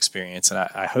personal experience. And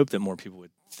I hope that more people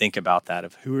would think about that,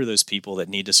 of who are those people that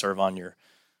need to serve on your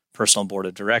personal board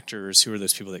of directors, who are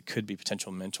those people that could be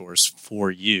potential mentors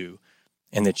for you,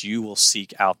 and that you will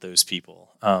seek out those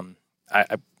people. I'm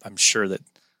sure that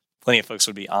plenty of folks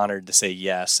would be honored to say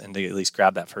yes and to at least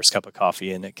grab that first cup of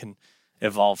coffee, and it can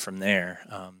evolve from there.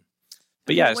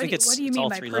 But yeah, I think it's all 3 levels. What do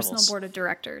you mean by personal board of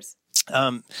directors?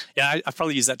 I've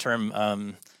probably used that term.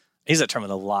 I use that term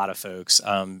with a lot of folks,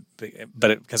 but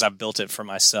because I've built it for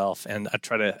myself, and I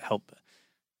try to help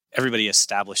everybody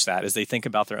establish that as they think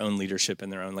about their own leadership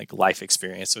and their own like life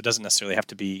experience. So it doesn't necessarily have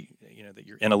to be, that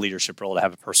you're in a leadership role to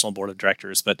have a personal board of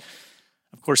directors, but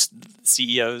of course,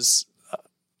 CEOs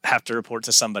have to report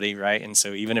to somebody, right? And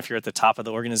so even if you're at the top of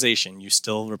the organization, you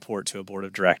still report to a board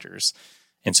of directors.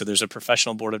 And so there's a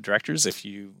professional board of directors if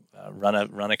you run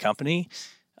a company,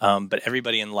 but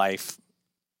everybody in life,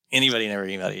 anybody and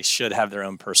everybody should have their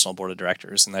own personal board of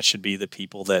directors, and that should be the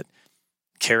people that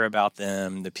care about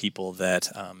them, the people that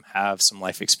have some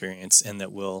life experience and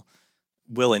that will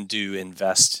and do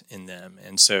invest in them.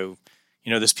 And so,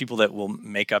 there's people that will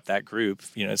make up that group.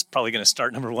 It's probably going to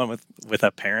start, number one, with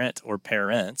a parent or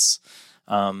parents,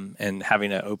 and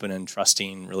having an open and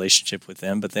trusting relationship with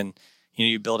them. But then,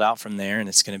 you build out from there, and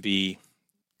it's going to be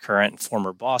current and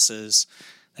former bosses.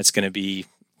 That's going to be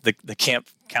the camp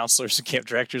counselors and camp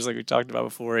directors, like we talked about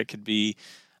before. It could be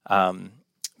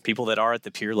people that are at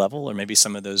the peer level, or maybe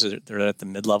some of those that are at the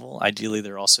mid-level. Ideally,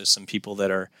 there are also some people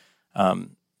that are,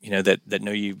 that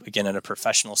know you, again, in a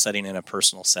professional setting and a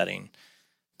personal setting.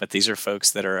 But these are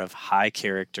folks that are of high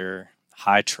character,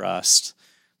 high trust.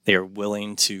 They are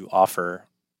willing to offer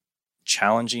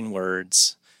challenging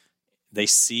words. They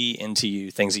see into you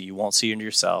things that you won't see into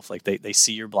yourself. Like they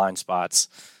see your blind spots,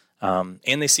 and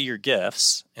they see your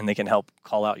gifts, and they can help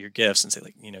call out your gifts and say,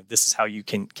 like, this is how you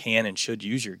can and should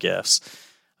use your gifts.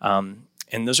 And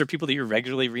those are people that you're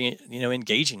regularly,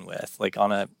 engaging with, like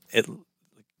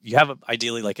you have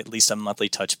ideally like at least a monthly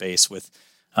touch base with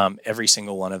every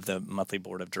single one of the monthly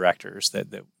board of directors, that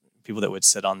people that would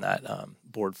sit on that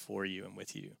board for you and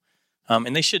with you.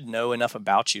 And they should know enough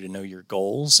about you to know your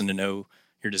goals and to know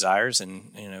your desires,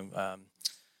 and,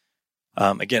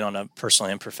 again, on a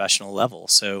personal and professional level.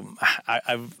 So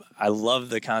I love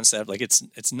the concept. Like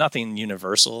it's nothing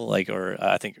universal, like, or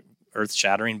I think earth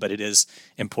shattering, but it is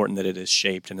important that it is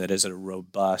shaped and that it is a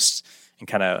robust and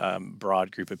kind of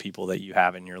broad group of people that you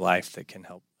have in your life that can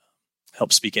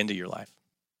help speak into your life.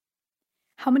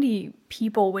 How many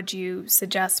people would you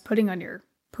suggest putting on your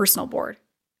personal board?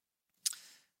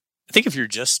 I think if you're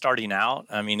just starting out,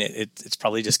 I mean, it's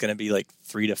probably just going to be like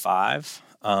 3 to 5.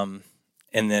 And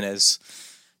then as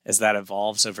that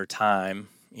evolves over time,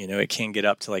 it can get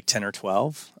up to like 10 or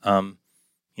 12.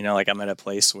 Like I'm at a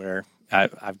place where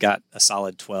I've got a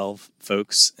solid 12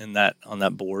 folks on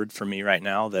that board for me right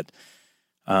now that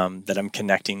I'm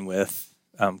connecting with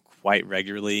quite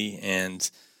regularly.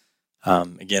 And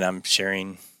again, I'm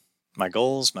sharing my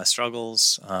goals, my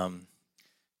struggles,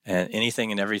 and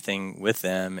anything and everything with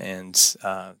them. And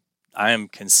I am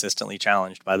consistently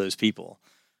challenged by those people.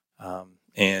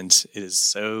 And it is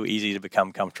so easy to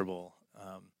become comfortable.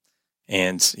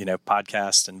 And,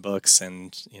 podcasts and books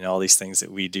and, all these things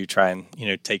that we do try and,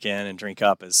 take in and drink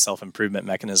up as self-improvement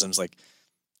mechanisms, like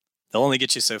they'll only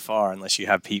get you so far unless you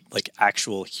have like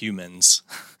actual humans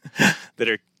that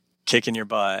are kicking your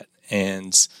butt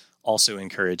and also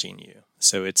encouraging you.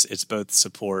 So it's both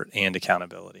support and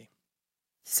accountability.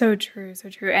 So true, so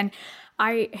true. And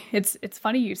it's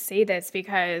funny you say this,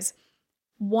 because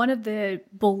one of the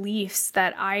beliefs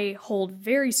that I hold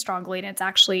very strongly, and it's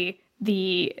actually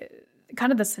the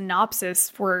kind of the synopsis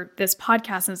for this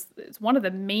podcast, and it's one of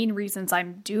the main reasons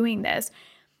I'm doing this,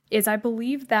 is I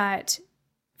believe that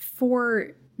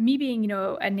for me being,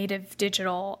 a native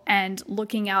digital and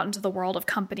looking out into the world of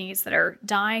companies that are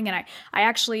dying, and I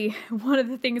actually, one of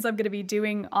the things I'm going to be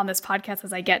doing on this podcast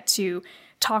as I get to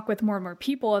talk with more and more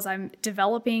people is I'm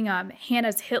developing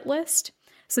Hannah's hit list.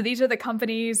 So these are the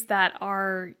companies that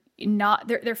are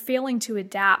they're failing to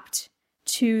adapt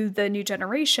to the new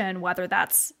generation, whether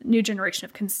that's new generation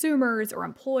of consumers or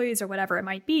employees or whatever it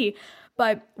might be.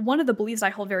 But one of the beliefs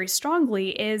I hold very strongly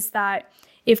is that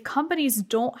if companies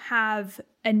don't have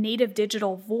a native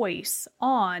digital voice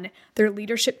on their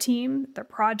leadership team, their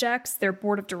projects, their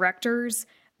board of directors,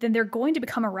 then they're going to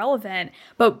become irrelevant.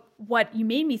 But what you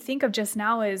made me think of just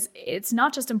now is it's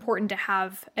not just important to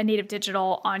have a native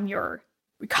digital on your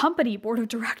company board of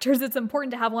directors, it's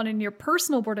important to have one in your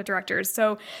personal board of directors.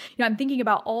 So, I'm thinking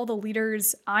about all the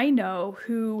leaders I know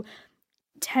who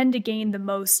tend to gain the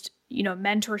most,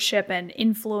 mentorship and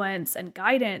influence and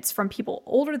guidance from people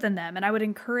older than them. And I would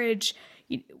encourage,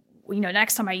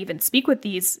 next time I even speak with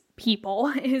these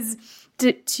people is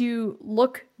to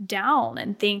look down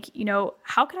and think,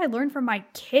 how can I learn from my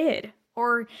kid,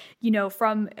 or,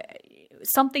 from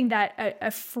something that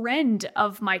a friend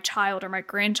of my child or my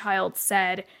grandchild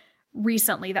said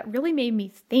recently that really made me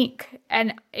think.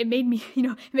 And it made me,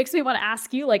 it makes me want to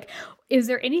ask you, like, is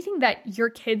there anything that your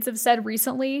kids have said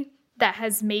recently that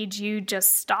has made you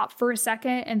just stop for a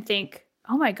second and think,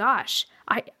 oh my gosh,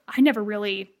 I never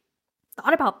really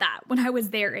thought about that when I was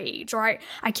their age, or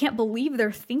I can't believe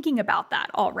they're thinking about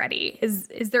that already.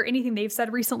 Is there anything they've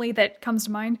said recently that comes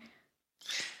to mind?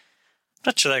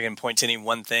 not sure that I can point to any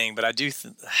one thing, but I do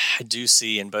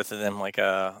see in both of them like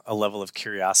a level of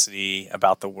curiosity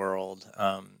about the world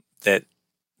that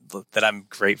I'm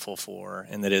grateful for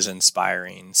and that is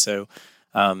inspiring. So,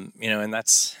 and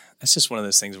that's just one of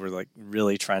those things we're like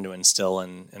really trying to instill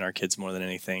in our kids more than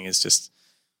anything is just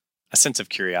a sense of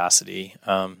curiosity.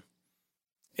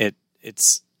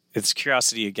 It's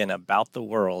curiosity again about the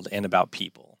world and about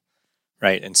people,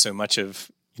 right? And so much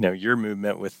of your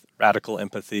movement with radical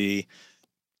empathy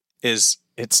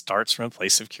it starts from a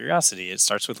place of curiosity. It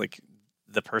starts with like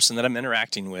the person that I'm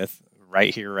interacting with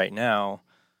right here, right now.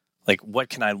 Like, what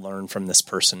can I learn from this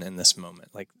person in this moment?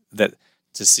 Like that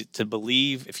to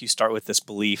believe, if you start with this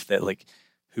belief that like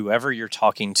whoever you're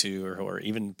talking to or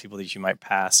even people that you might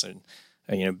pass and,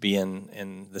 be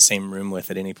in the same room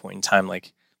with at any point in time,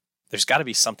 like there's got to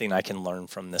be something I can learn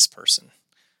from this person.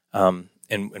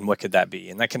 And what could that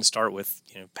be? And that can start with,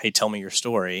 hey, tell me your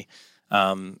story.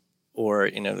 Or,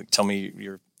 tell me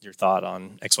your thought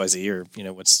on XYZ or,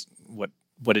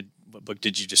 what book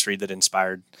did you just read that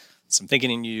inspired some thinking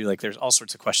in you? Like there's all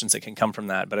sorts of questions that can come from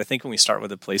that. But I think when we start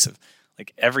with a place of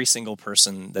like every single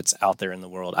person that's out there in the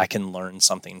world, I can learn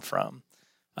something from.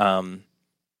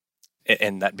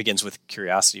 And that begins with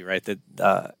curiosity, right?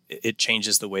 That it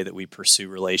changes the way that we pursue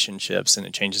relationships and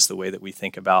it changes the way that we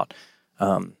think about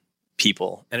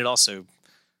people. And it also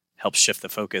helps shift the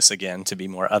focus again to be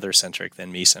more other-centric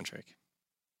than me-centric.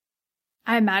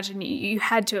 I imagine you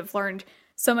had to have learned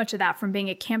so much of that from being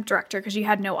a camp director because you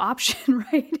had no option,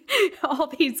 right? All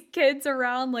these kids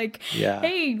around like,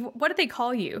 Hey, what did they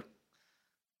call you?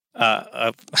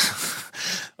 Well,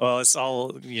 it's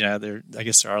all, I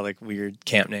guess there are like weird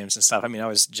camp names and stuff. I mean, I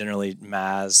was generally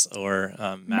Maz or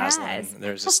Maslin.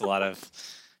 There's just a lot of,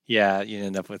 you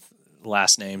end up with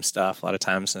last name stuff a lot of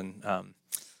times. And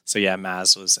so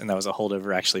Maz was, and that was a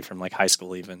holdover actually from like high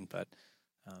school even, but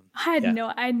I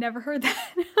had never heard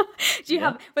that. Do you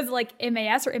have, was it like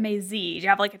MAS or MAZ? Do you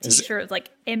have like a t-shirt with like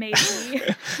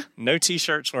MAZ? No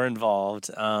t-shirts were involved.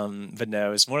 But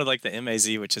no, it's more like the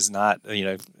MAZ, which is not,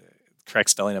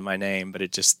 correct spelling of my name, but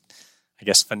it just, I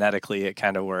guess phonetically it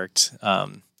kind of worked.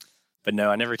 But no,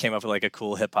 I never came up with like a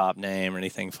cool hip hop name or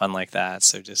anything fun like that.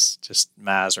 So just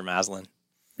Maz or Maslin.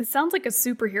 It sounds like a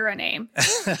superhero name.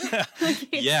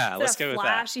 Let's go with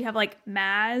that. You have like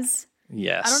Maz.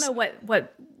 Yes. I don't know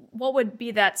what would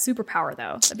be that superpower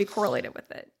though that'd be correlated with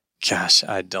it. Gosh,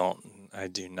 I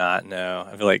do not know.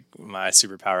 I feel like my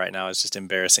superpower right now is just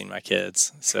embarrassing my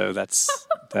kids. So that's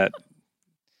that.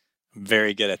 I'm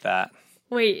very good at that.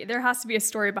 Wait, there has to be a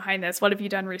story behind this. What have you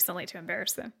done recently to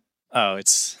embarrass them? Oh,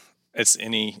 it's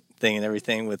anything and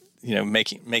everything with,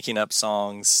 making up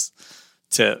songs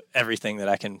to everything that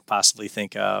I can possibly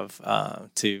think of,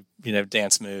 to,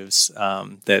 dance moves,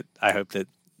 that I hope that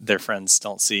their friends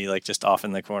don't see like just off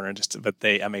in the corner, but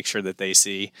I make sure that they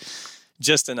see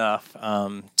just enough,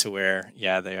 to where,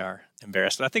 they are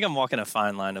embarrassed. But I think I'm walking a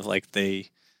fine line of like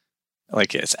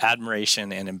it's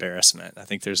admiration and embarrassment. I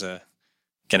think there's a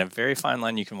very fine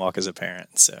line you can walk as a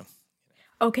parent. So.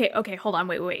 Okay. Hold on.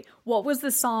 Wait. What was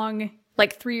the song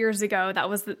like 3 years ago? That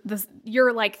was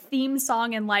your like theme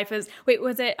song in life was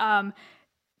it, da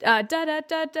da da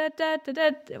da da da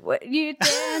da. You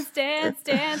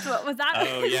dance. What was that?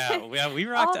 Oh yeah, we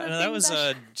rocked that. No, that was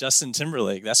Justin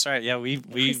Timberlake. That's right. Yeah, we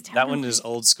that one is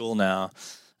old school now.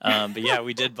 But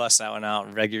we did bust that one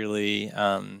out regularly.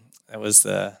 That was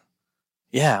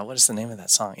what is the name of that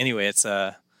song? Anyway, it's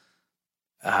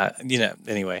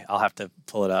anyway, I'll have to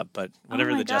pull it up. But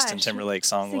whatever the Justin Timberlake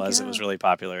song was, it was really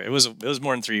popular. It was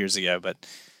more than 3 years ago, but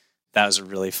that was a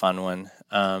really fun one.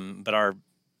 But our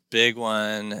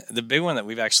the big one that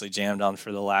we've actually jammed on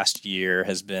for the last year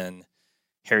has been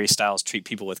Harry Styles' Treat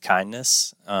People with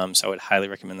Kindness. So I would highly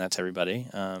recommend that to everybody.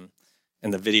 And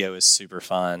the video is super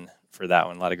fun for that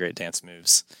one. A lot of great dance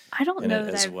moves. I don't know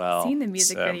that I've seen the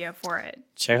music video for it.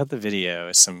 Check out the video.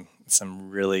 It's some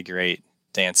really great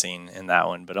dancing in that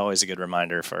one, but always a good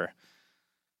reminder for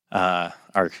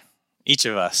each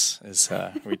of us is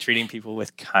we're treating people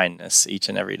with kindness each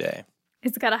and every day.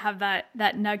 It's got to have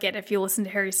that nugget if you listen to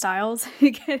Harry Styles.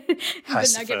 I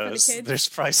suppose there's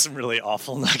probably some really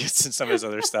awful nuggets in some of his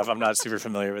other stuff. I'm not super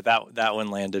familiar with that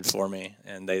one landed for me,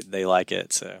 and they like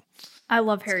it. So I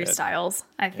love Harry Styles.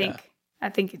 I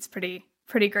think it's pretty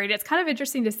great. It's kind of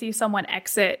interesting to see someone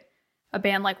exit a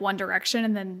band like One Direction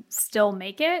and then still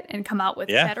make it and come out with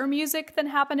better music than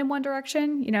happened in One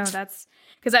Direction. That's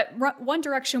because One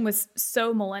Direction was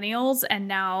so millennials, and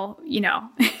now,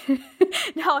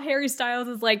 now Harry Styles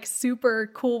is like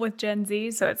super cool with Gen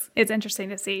Z. So it's interesting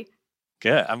to see.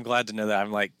 Good. I'm glad to know that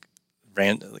I'm like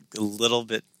ran a little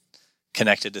bit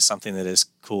connected to something that is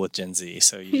cool with Gen Z.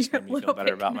 So you just made me feel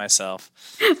better about myself.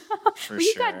 For well,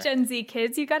 you got Gen Z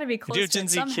kids. You got to be close to Gen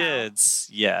Z somehow. kids,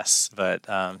 yes. But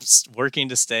working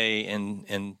to stay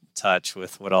in touch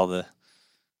with what all the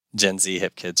Gen Z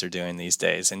hip kids are doing these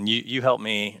days. And you helped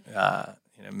me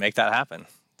make that happen.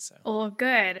 So. Oh,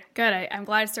 good. I'm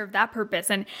glad I served that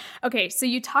purpose. And okay, so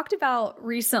you talked about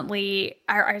recently,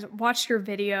 I watched your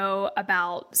video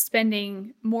about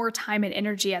spending more time and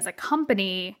energy as a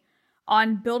company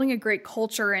on building a great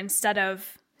culture instead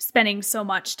of spending so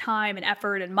much time and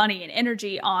effort and money and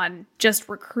energy on just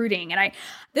recruiting. And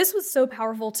this was so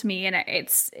powerful to me. And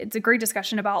it's a great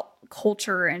discussion about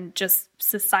culture and just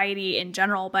society in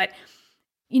general. But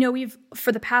we've,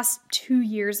 for the past 2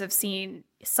 years, have seen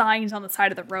signs on the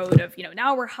side of the road of,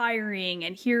 now we're hiring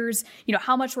and here's,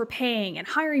 how much we're paying and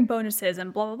hiring bonuses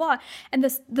and blah, blah, blah. And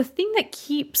the thing that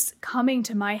keeps coming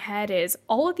to my head is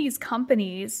all of these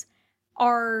companies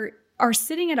are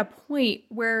sitting at a point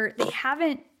where they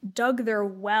haven't dug their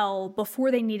well before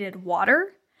they needed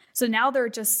water. So now they're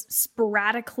just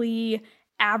sporadically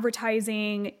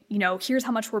advertising, here's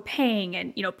how much we're paying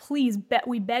and, please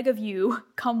we beg of you,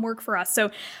 come work for us. So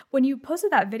when you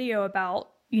posted that video about,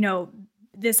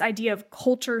 this idea of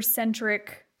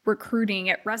culture-centric recruiting,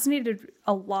 it resonated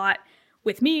a lot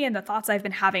with me and the thoughts I've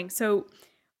been having. So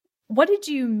what did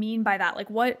you mean by that? Like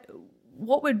what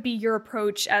would be your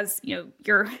approach as,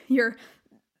 you're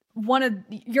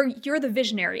the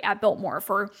visionary at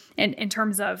Biltmore in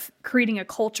terms of creating a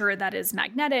culture that is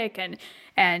magnetic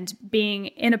and being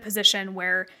in a position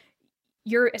where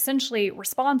you're essentially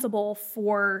responsible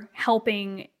for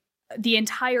helping the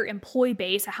entire employee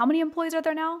base. How many employees are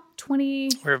there now?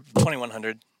 We're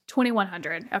 2,100.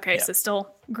 2,100. Okay. Yeah. So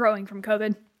still growing from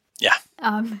COVID. Yeah.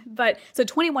 But so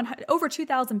 2,100, over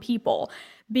 2,000 people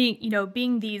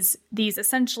being these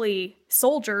essentially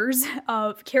soldiers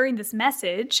of carrying this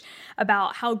message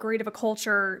about how great of a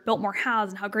culture Biltmore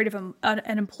has and how great of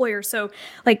an employer. So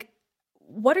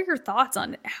what are your thoughts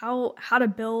on how to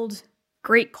build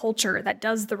great culture that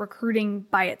does the recruiting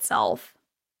by itself?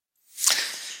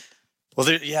 Well,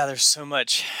 there's so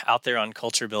much out there on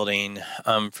culture building,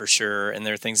 for sure. And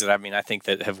there are things that, I think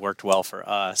that have worked well for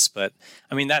us, but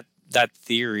that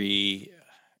theory,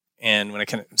 and when I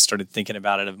kind of started thinking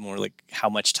about it of more like how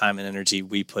much time and energy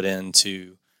we put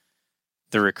into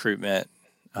the recruitment,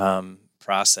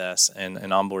 process and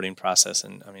onboarding process.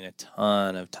 And a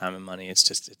ton of time and money.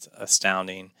 It's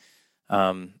astounding.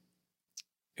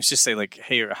 It's just say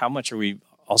hey, how much are we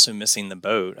also missing the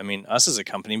boat? Us as a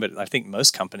company, but I think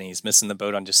most companies missing the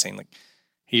boat on just saying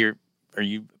here, are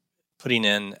you putting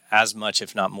in as much,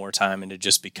 if not more time into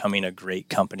just becoming a great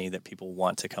company that people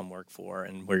want to come work for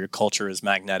and where your culture is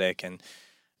magnetic.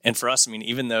 And for us,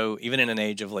 even in an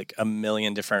age of a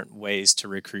million different ways to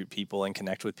recruit people and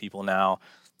connect with people now,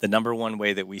 the number one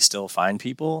way that we still find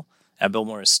people at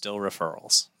Biltmore is still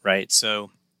referrals, right?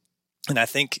 So, and I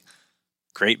think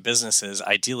great businesses,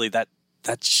 ideally that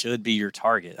should be your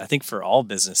target. I think for all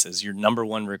businesses, your number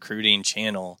one recruiting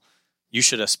channel, you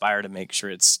should aspire to make sure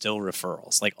it's still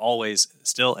referrals. Always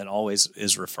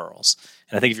is referrals.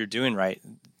 And I think if you're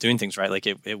doing things right,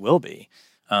 it will be.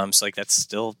 So that's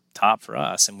still top for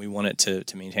us, and we want it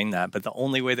to maintain that. But the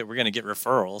only way that we're going to get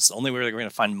referrals, the only way that we're going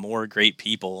to find more great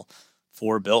people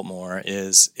for Biltmore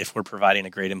is if we're providing a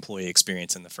great employee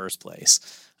experience in the first place.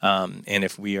 And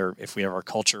if we have our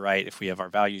culture right, if we have our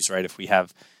values right, if we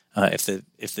have if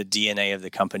the DNA of the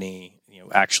company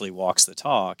actually walks the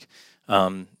talk,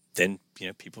 then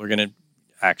people are going to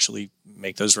actually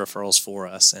make those referrals for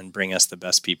us and bring us the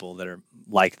best people that are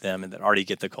like them and that already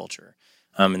get the culture,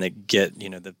 and that get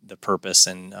the purpose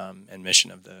and mission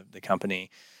of the company.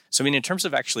 So in terms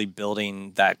of actually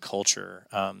building that culture,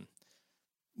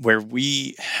 where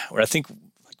I think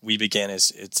we begin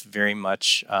is it's very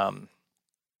much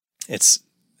it's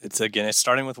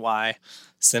starting with why.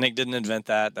 Cynic didn't invent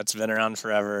that. That's been around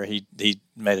forever. He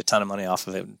made a ton of money off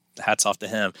of it. Hats off to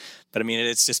him. But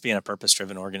it's just being a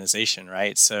purpose-driven organization,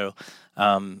 right? So,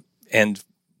 and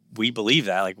we believe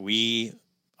that we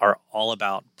are all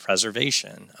about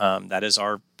preservation. That is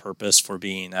our purpose for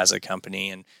being as a company,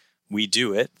 and we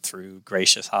do it through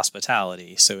gracious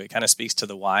hospitality. So it kind of speaks to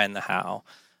the why and the how.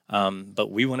 But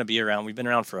we want to be around. We've been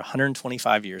around for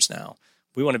 125 years now.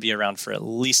 We want to be around for at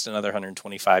least another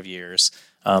 125 years.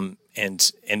 And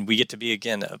we get to be,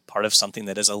 again, a part of something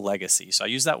that is a legacy. So I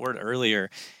used that word earlier,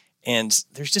 and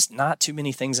there's just not too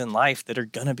many things in life that are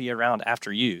going to be around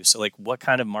after you. So what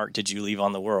kind of mark did you leave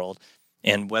on the world?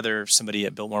 And whether somebody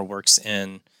at Biltmore works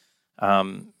in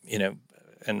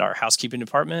our housekeeping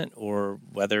department or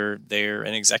whether they're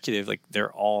an executive,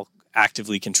 they're all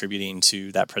actively contributing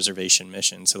to that preservation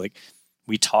mission. So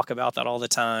We talk about that all the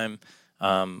time.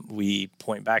 We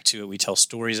point back to it. We tell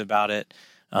stories about it.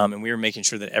 And we are making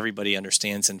sure that everybody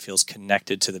understands and feels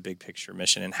connected to the big picture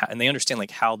mission, and they understand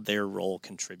like how their role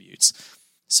contributes.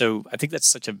 So I think that's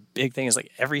such a big thing, is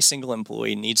like every single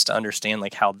employee needs to understand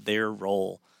like how their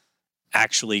role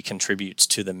actually contributes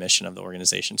to the mission of the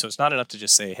organization. So it's not enough to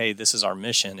just say, hey, this is our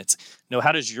mission. It's no,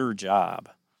 how does your job,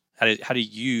 how do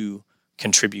you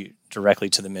contribute directly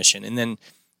to the mission? And then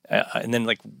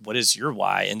like, what is your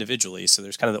why individually? So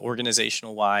there's kind of the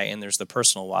organizational why and there's the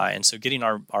personal why. And so getting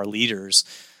our leaders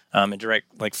and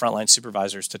direct like frontline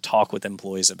supervisors to talk with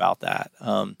employees about that.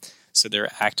 So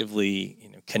they're actively,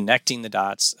 connecting the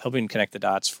dots, helping connect the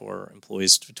dots for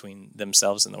employees between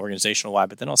themselves and the organizational why,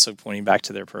 but then also pointing back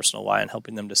to their personal why and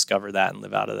helping them discover that and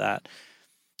live out of that.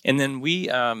 And then we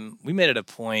made it a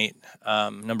point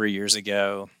a number of years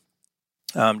ago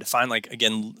to find like,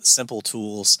 again, simple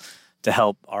tools to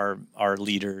help our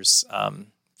leaders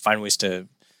find ways to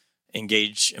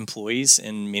engage employees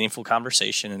in meaningful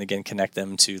conversation and again connect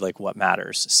them to like what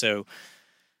matters. So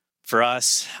for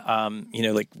us,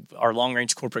 like our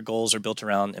long-range corporate goals are built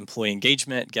around employee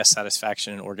engagement, guest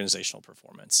satisfaction, and organizational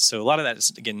performance. So a lot of that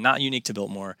is, again, not unique to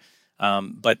Biltmore,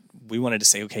 but we wanted to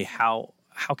say, okay, how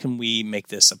can we make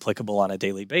this applicable on a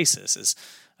daily basis? Is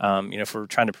if we're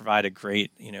trying to provide a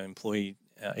great employee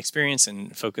experience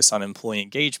and focus on employee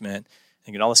engagement,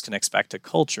 and again, all this connects back to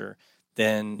culture,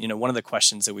 then one of the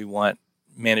questions that we want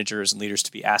managers and leaders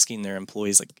to be asking their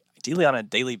employees, like ideally on a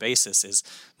daily basis, is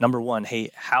number one, hey,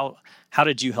 how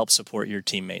did you help support your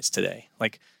teammates today?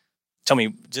 Like, tell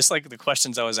me, just like the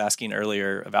questions I was asking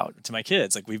earlier about to my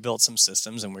kids, like we've built some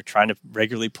systems and we're trying to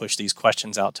regularly push these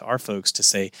questions out to our folks to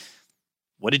say,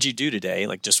 what did you do today?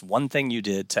 Like just one thing you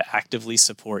did to actively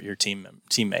support your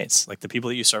teammates, like the people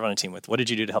that you serve on a team with. What did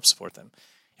you do to help support them?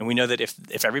 And we know that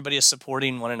if everybody is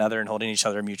supporting one another and holding each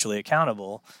other mutually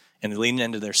accountable and leaning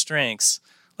into their strengths,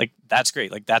 like that's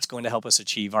great. Like that's going to help us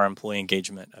achieve our employee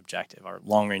engagement objective, our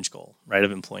long-range goal, right,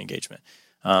 of employee engagement,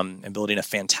 and building a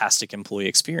fantastic employee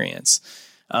experience.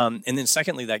 And then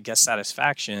secondly, that guest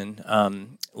satisfaction,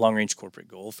 long-range corporate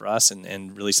goal for us,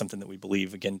 and really something that we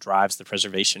believe, again, drives the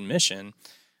preservation mission,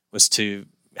 was to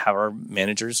have our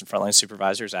managers and frontline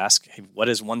supervisors ask, hey, what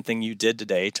is one thing you did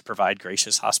today to provide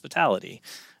gracious hospitality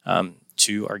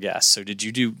to our guests? So did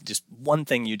you do just one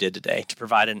thing you did today to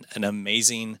provide an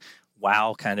amazing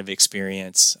wow kind of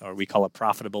experience, or we call it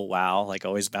profitable wow, like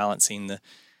always balancing the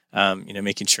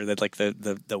making sure that like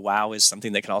the wow is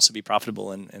something that can also be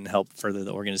profitable and help further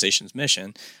the organization's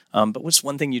mission. But what's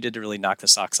one thing you did to really knock the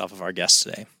socks off of our guests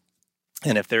today?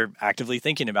 And if they're actively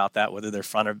thinking about that, whether they're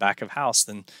front or back of house,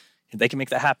 then they can make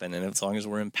that happen. And as long as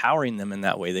we're empowering them in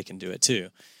that way, they can do it too.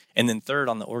 And then third,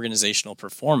 on the organizational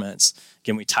performance,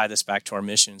 again, we tie this back to our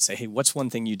mission and say, hey, what's one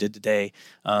thing you did today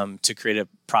to create a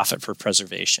profit for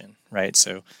preservation, right?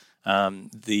 So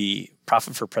the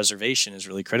profit for preservation is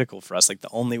really critical for us. Like the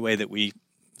only way that we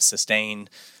sustain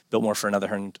Biltmore for another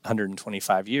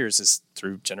 125 years is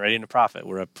through generating a profit.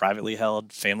 We're a privately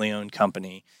held, family-owned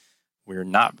company. We're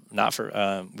not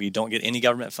for, we don't get any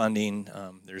government funding.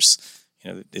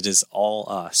 It is all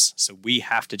us. So we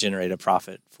have to generate a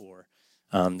profit for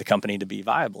the company to be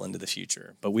viable into the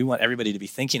future. But we want everybody to be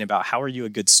thinking about, how are you a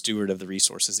good steward of the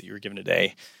resources that you were given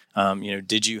today?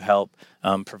 Did you help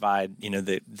provide,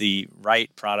 the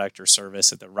right product or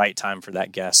service at the right time for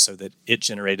that guest so that it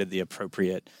generated the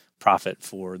appropriate profit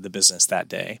for the business that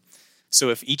day? So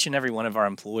if each and every one of our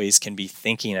employees can be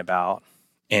thinking about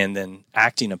and then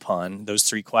acting upon those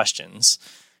three questions,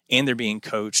 and they're being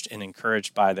coached and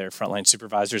encouraged by their frontline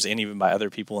supervisors and even by other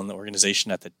people in the organization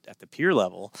at the peer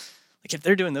level, like if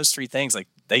they're doing those three things, like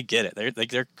they get it.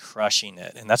 They're crushing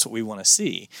it. And that's what we want to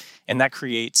see. And that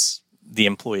creates the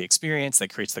employee experience,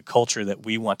 that creates the culture that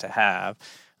we want to have,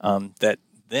 that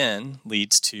then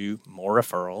leads to more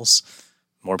referrals,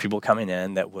 more people coming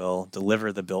in that will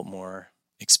deliver the Biltmore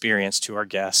experience to our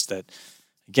guests, that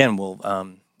again will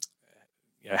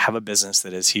have a business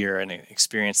that is here and an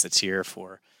experience that's here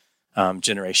for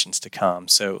generations to come.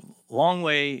 So long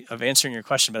way of answering your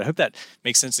question, but I hope that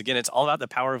makes sense. Again, it's all about the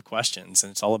power of questions,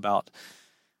 and it's all about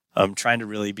trying to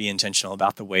really be intentional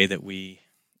about the way that we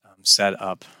set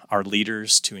up our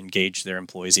leaders to engage their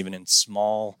employees, even in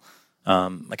small,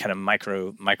 kind of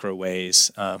micro ways,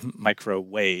 not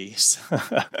microwaves,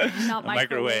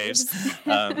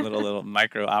 little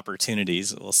micro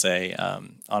opportunities, we'll say,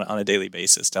 on a daily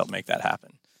basis to help make that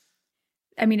happen.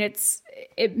 I mean,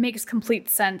 it makes complete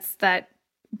sense that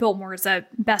Biltmore is a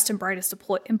best and brightest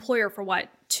employer for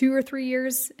 2 or 3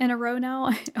 years in a row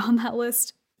now on that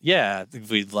list. Yeah, I think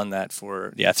we've done that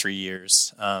for 3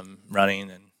 years running,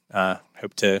 and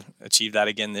hope to achieve that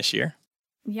again this year.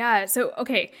 Yeah. So,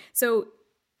 okay. So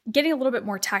getting a little bit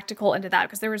more tactical into that,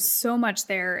 because there was so much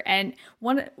there. And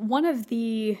one of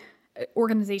the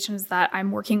organizations that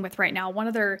I'm working with right now, one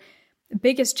of their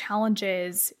biggest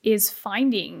challenges is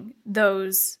finding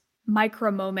those micro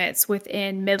moments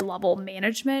within mid-level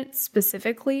management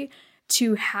specifically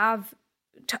to have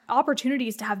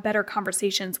opportunities to have better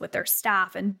conversations with their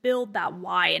staff and build that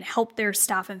why and help their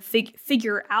staff and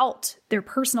figure out their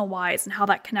personal whys and how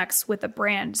that connects with the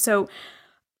brand. So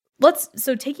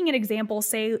taking an example,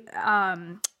 say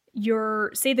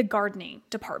the gardening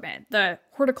department, the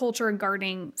horticulture and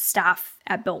gardening staff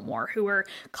at Biltmore, who are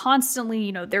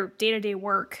constantly, their day-to-day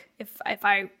work, if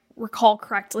I recall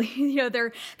correctly,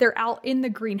 they're out in the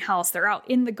greenhouse, they're out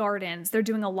in the gardens, they're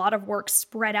doing a lot of work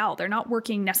spread out. They're not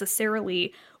working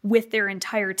necessarily with their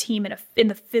entire team in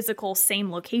the physical same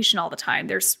location all the time.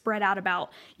 They're spread out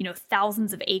about,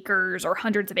 thousands of acres or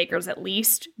hundreds of acres at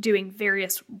least, doing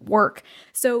various work.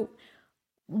 So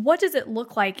what does it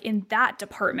look like in that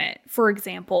department? For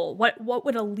example, what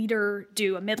would a leader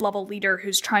do, a mid-level leader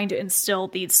who's trying to instill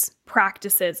these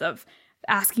practices of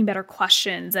asking better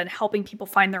questions and helping people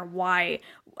find their why?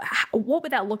 What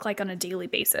would that look like on a daily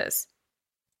basis?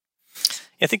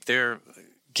 I think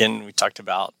again, we talked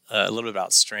about a little bit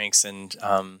about strengths and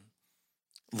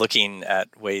looking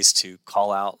at ways to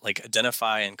call out, like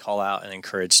identify and call out and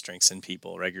encourage strengths in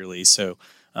people regularly. So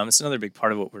it's another big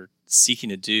part of what we're seeking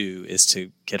to do is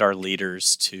to get our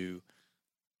leaders to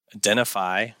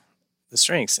identify the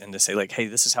strengths and to say, like, hey,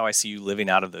 this is how I see you living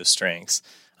out of those strengths.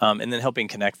 And then helping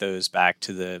connect those back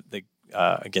to the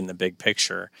big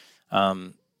picture.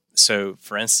 So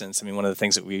for instance, one of the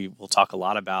things that we will talk a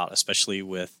lot about, especially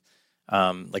with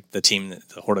like the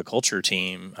horticulture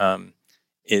team,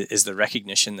 is the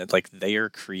recognition that like they are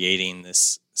creating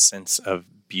this sense of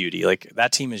beauty. Like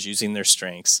that team is using their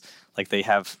strengths. Like they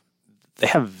have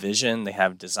vision, they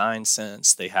have design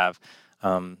sense, they have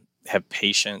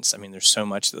patience. There's so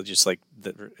much that just like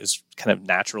that is kind of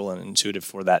natural and intuitive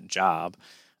for that job.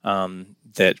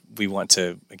 That we want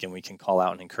to, again, we can call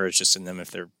out and encourage just in them if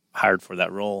they're hired for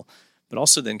that role, but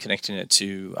also then connecting it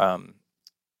to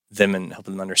them and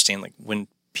helping them understand, like when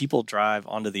people drive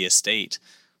onto the estate,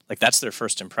 like that's their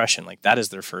first impression, like that is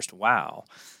their first wow.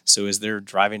 So as they're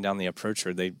driving down the approach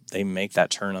road, they make that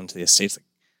turn onto the estates, like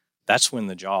that's when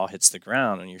the jaw hits the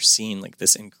ground and you're seeing like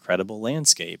this incredible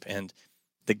landscape, and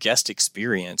the guest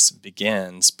experience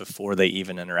begins before they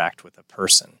even interact with a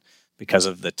person, because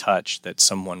of the touch that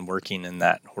someone working in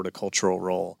that horticultural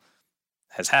role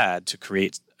has had to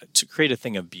create a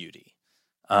thing of beauty.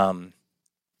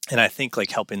 And I think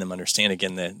like helping them understand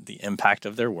again the impact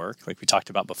of their work, like we talked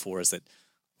about before, is that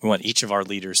we want each of our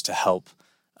leaders to help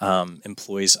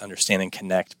employees understand and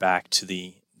connect back to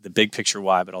the big picture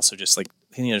why, but also just like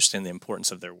they need to understand the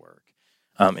importance of their work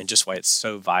and just why it's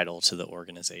so vital to the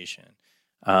organization.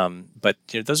 But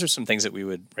those are some things that we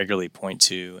would regularly point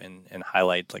to and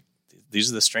highlight, like these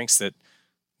are the strengths that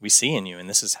we see in you, and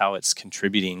this is how it's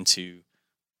contributing to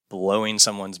blowing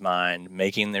someone's mind,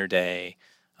 making their day,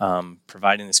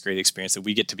 providing this great experience that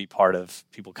we get to be part of,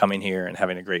 people coming here and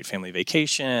having a great family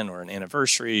vacation or an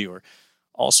anniversary or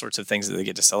all sorts of things that they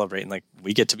get to celebrate. And like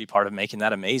we get to be part of making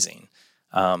that amazing.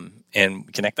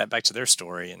 And connect that back to their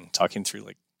story and talking through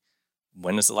like,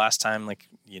 when was the last time like,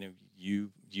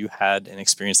 you had an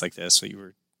experience like this where you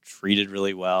were treated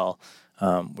really well,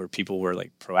 where people were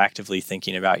like proactively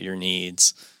thinking about your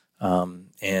needs,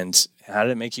 and how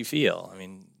did it make you feel?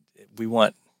 We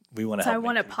want to. So I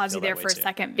want to pause you there for a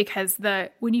second, because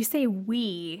when you say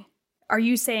we, are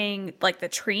you saying like the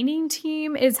training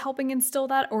team is helping instill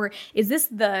that, or is this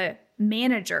the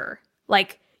manager,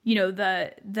 like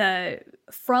the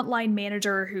frontline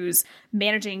manager who's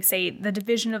managing, say, the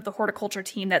division of the horticulture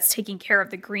team that's taking care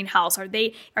of the greenhouse? Are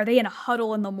they in a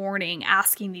huddle in the morning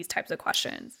asking these types of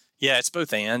questions? Yeah, it's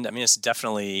both and. It's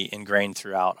definitely ingrained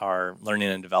throughout our learning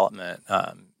and development,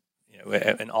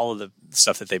 and all of the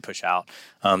stuff that they push out.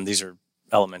 These are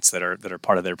elements that are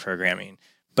part of their programming.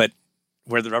 But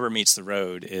where the rubber meets the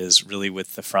road is really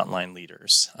with the frontline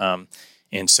leaders.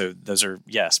 And so those are,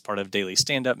 yes, part of daily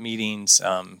stand-up meetings,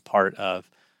 part of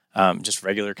just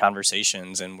regular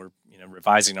conversations. And we're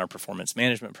revising our performance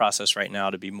management process right now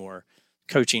to be more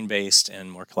coaching-based and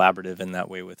more collaborative in that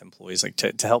way with employees, like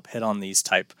to help hit on these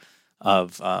type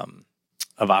of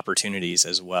opportunities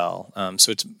as well.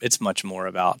 So it's much more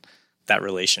about that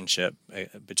relationship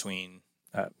between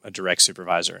a direct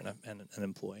supervisor and an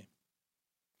employee.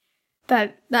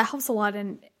 That helps a lot.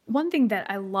 And one thing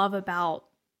that I love about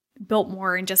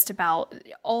Biltmore and just about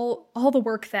all the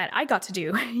work that I got to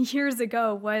do years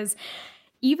ago was,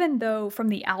 even though from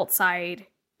the outside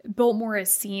Biltmore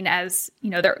is seen as,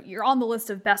 you're on the list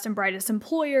of best and brightest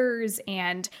employers,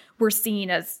 and we're seen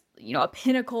as, a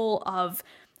pinnacle of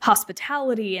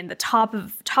hospitality and the top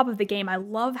of the game. I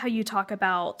love how you talk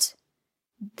about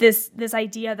this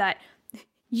idea that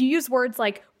you use words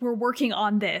like we're working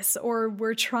on this or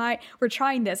we're trying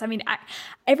this. I mean,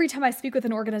 every time I speak with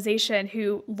an organization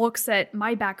who looks at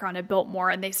my background at Biltmore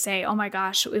and they say, oh my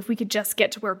gosh, if we could just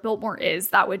get to where Biltmore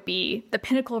is, that would be the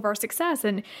pinnacle of our success.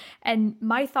 And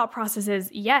my thought process is,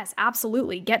 yes,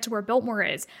 absolutely, get to where Biltmore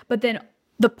is. But then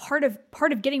the part of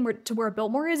getting to where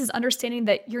Biltmore is understanding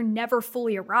that you're never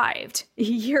fully arrived.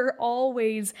 You're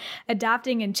always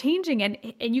adapting and changing. And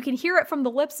you can hear it from the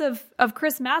lips of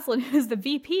Chris Maslin, who's the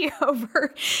VP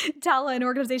over talent and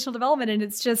organizational development. And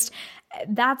it's just,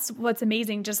 that's what's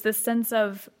amazing, just this sense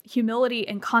of humility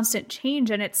and constant change.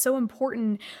 And it's so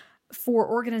important for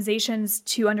organizations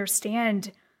to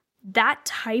understand that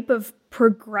type of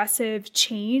progressive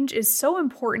change is so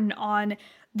important on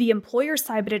the employer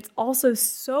side, but it's also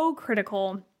so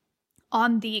critical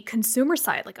on the consumer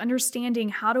side, like understanding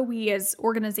how do we as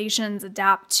organizations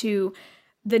adapt to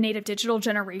the native digital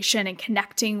generation and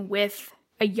connecting with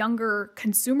a younger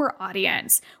consumer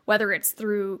audience, whether it's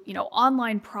through,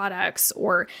 online products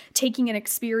or taking an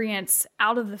experience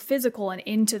out of the physical and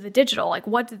into the digital. Like,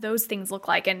 what do those things look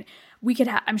like? And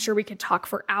I'm sure we could talk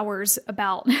for hours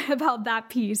about that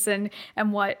piece and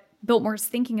what Biltmore's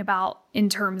thinking about in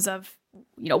terms of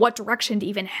what direction to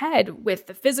even head with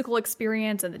the physical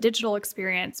experience and the digital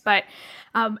experience. But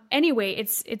anyway,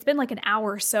 it's been like an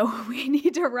hour, so we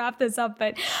need to wrap this up.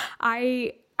 But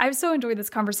I've so enjoyed this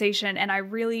conversation, and I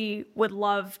really would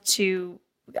love to.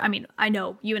 I mean, I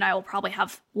know you and I will probably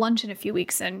have lunch in a few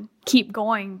weeks and keep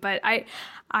going, but I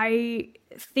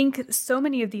think so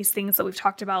many of these things that we've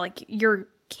talked about, like your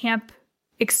camp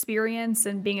experience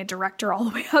and being a director all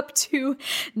the way up to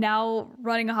now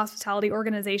running a hospitality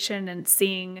organization and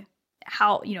seeing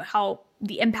how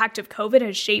the impact of COVID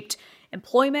has shaped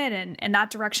employment and that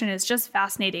direction is just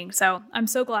fascinating. So I'm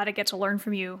so glad I get to learn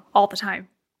from you all the time.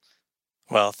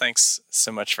 Well, thanks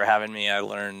so much for having me. I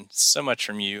learn so much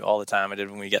from you all the time. I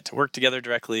did when we get to work together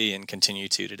directly and continue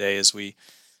to today as we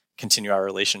continue our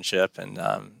relationship. And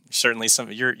certainly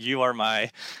you are my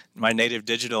native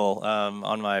digital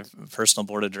on my personal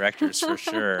board of directors for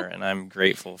sure. And I'm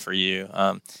grateful for you.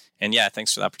 And yeah,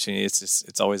 thanks for the opportunity.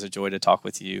 It's always a joy to talk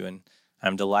with you. And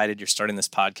I'm delighted you're starting this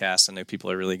podcast. I know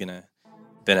people are really going to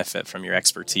benefit from your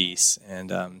expertise and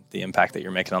the impact that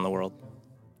you're making on the world.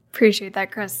 Appreciate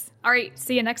that, Chris. All right.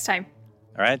 See you next time.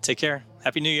 All right. Take care.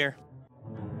 Happy New Year.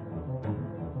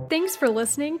 Thanks for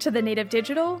listening to the Native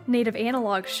Digital, Native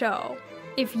Analog show.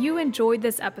 If you enjoyed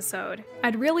this episode,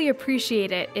 I'd really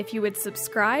appreciate it if you would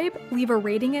subscribe, leave a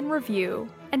rating and review,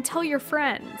 and tell your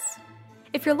friends.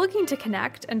 If you're looking to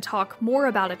connect and talk more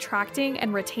about attracting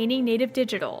and retaining Native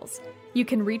Digitals, you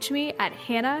can reach me at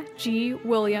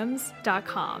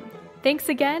hannahgwilliams.com. Thanks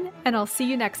again, and I'll see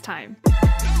you next time.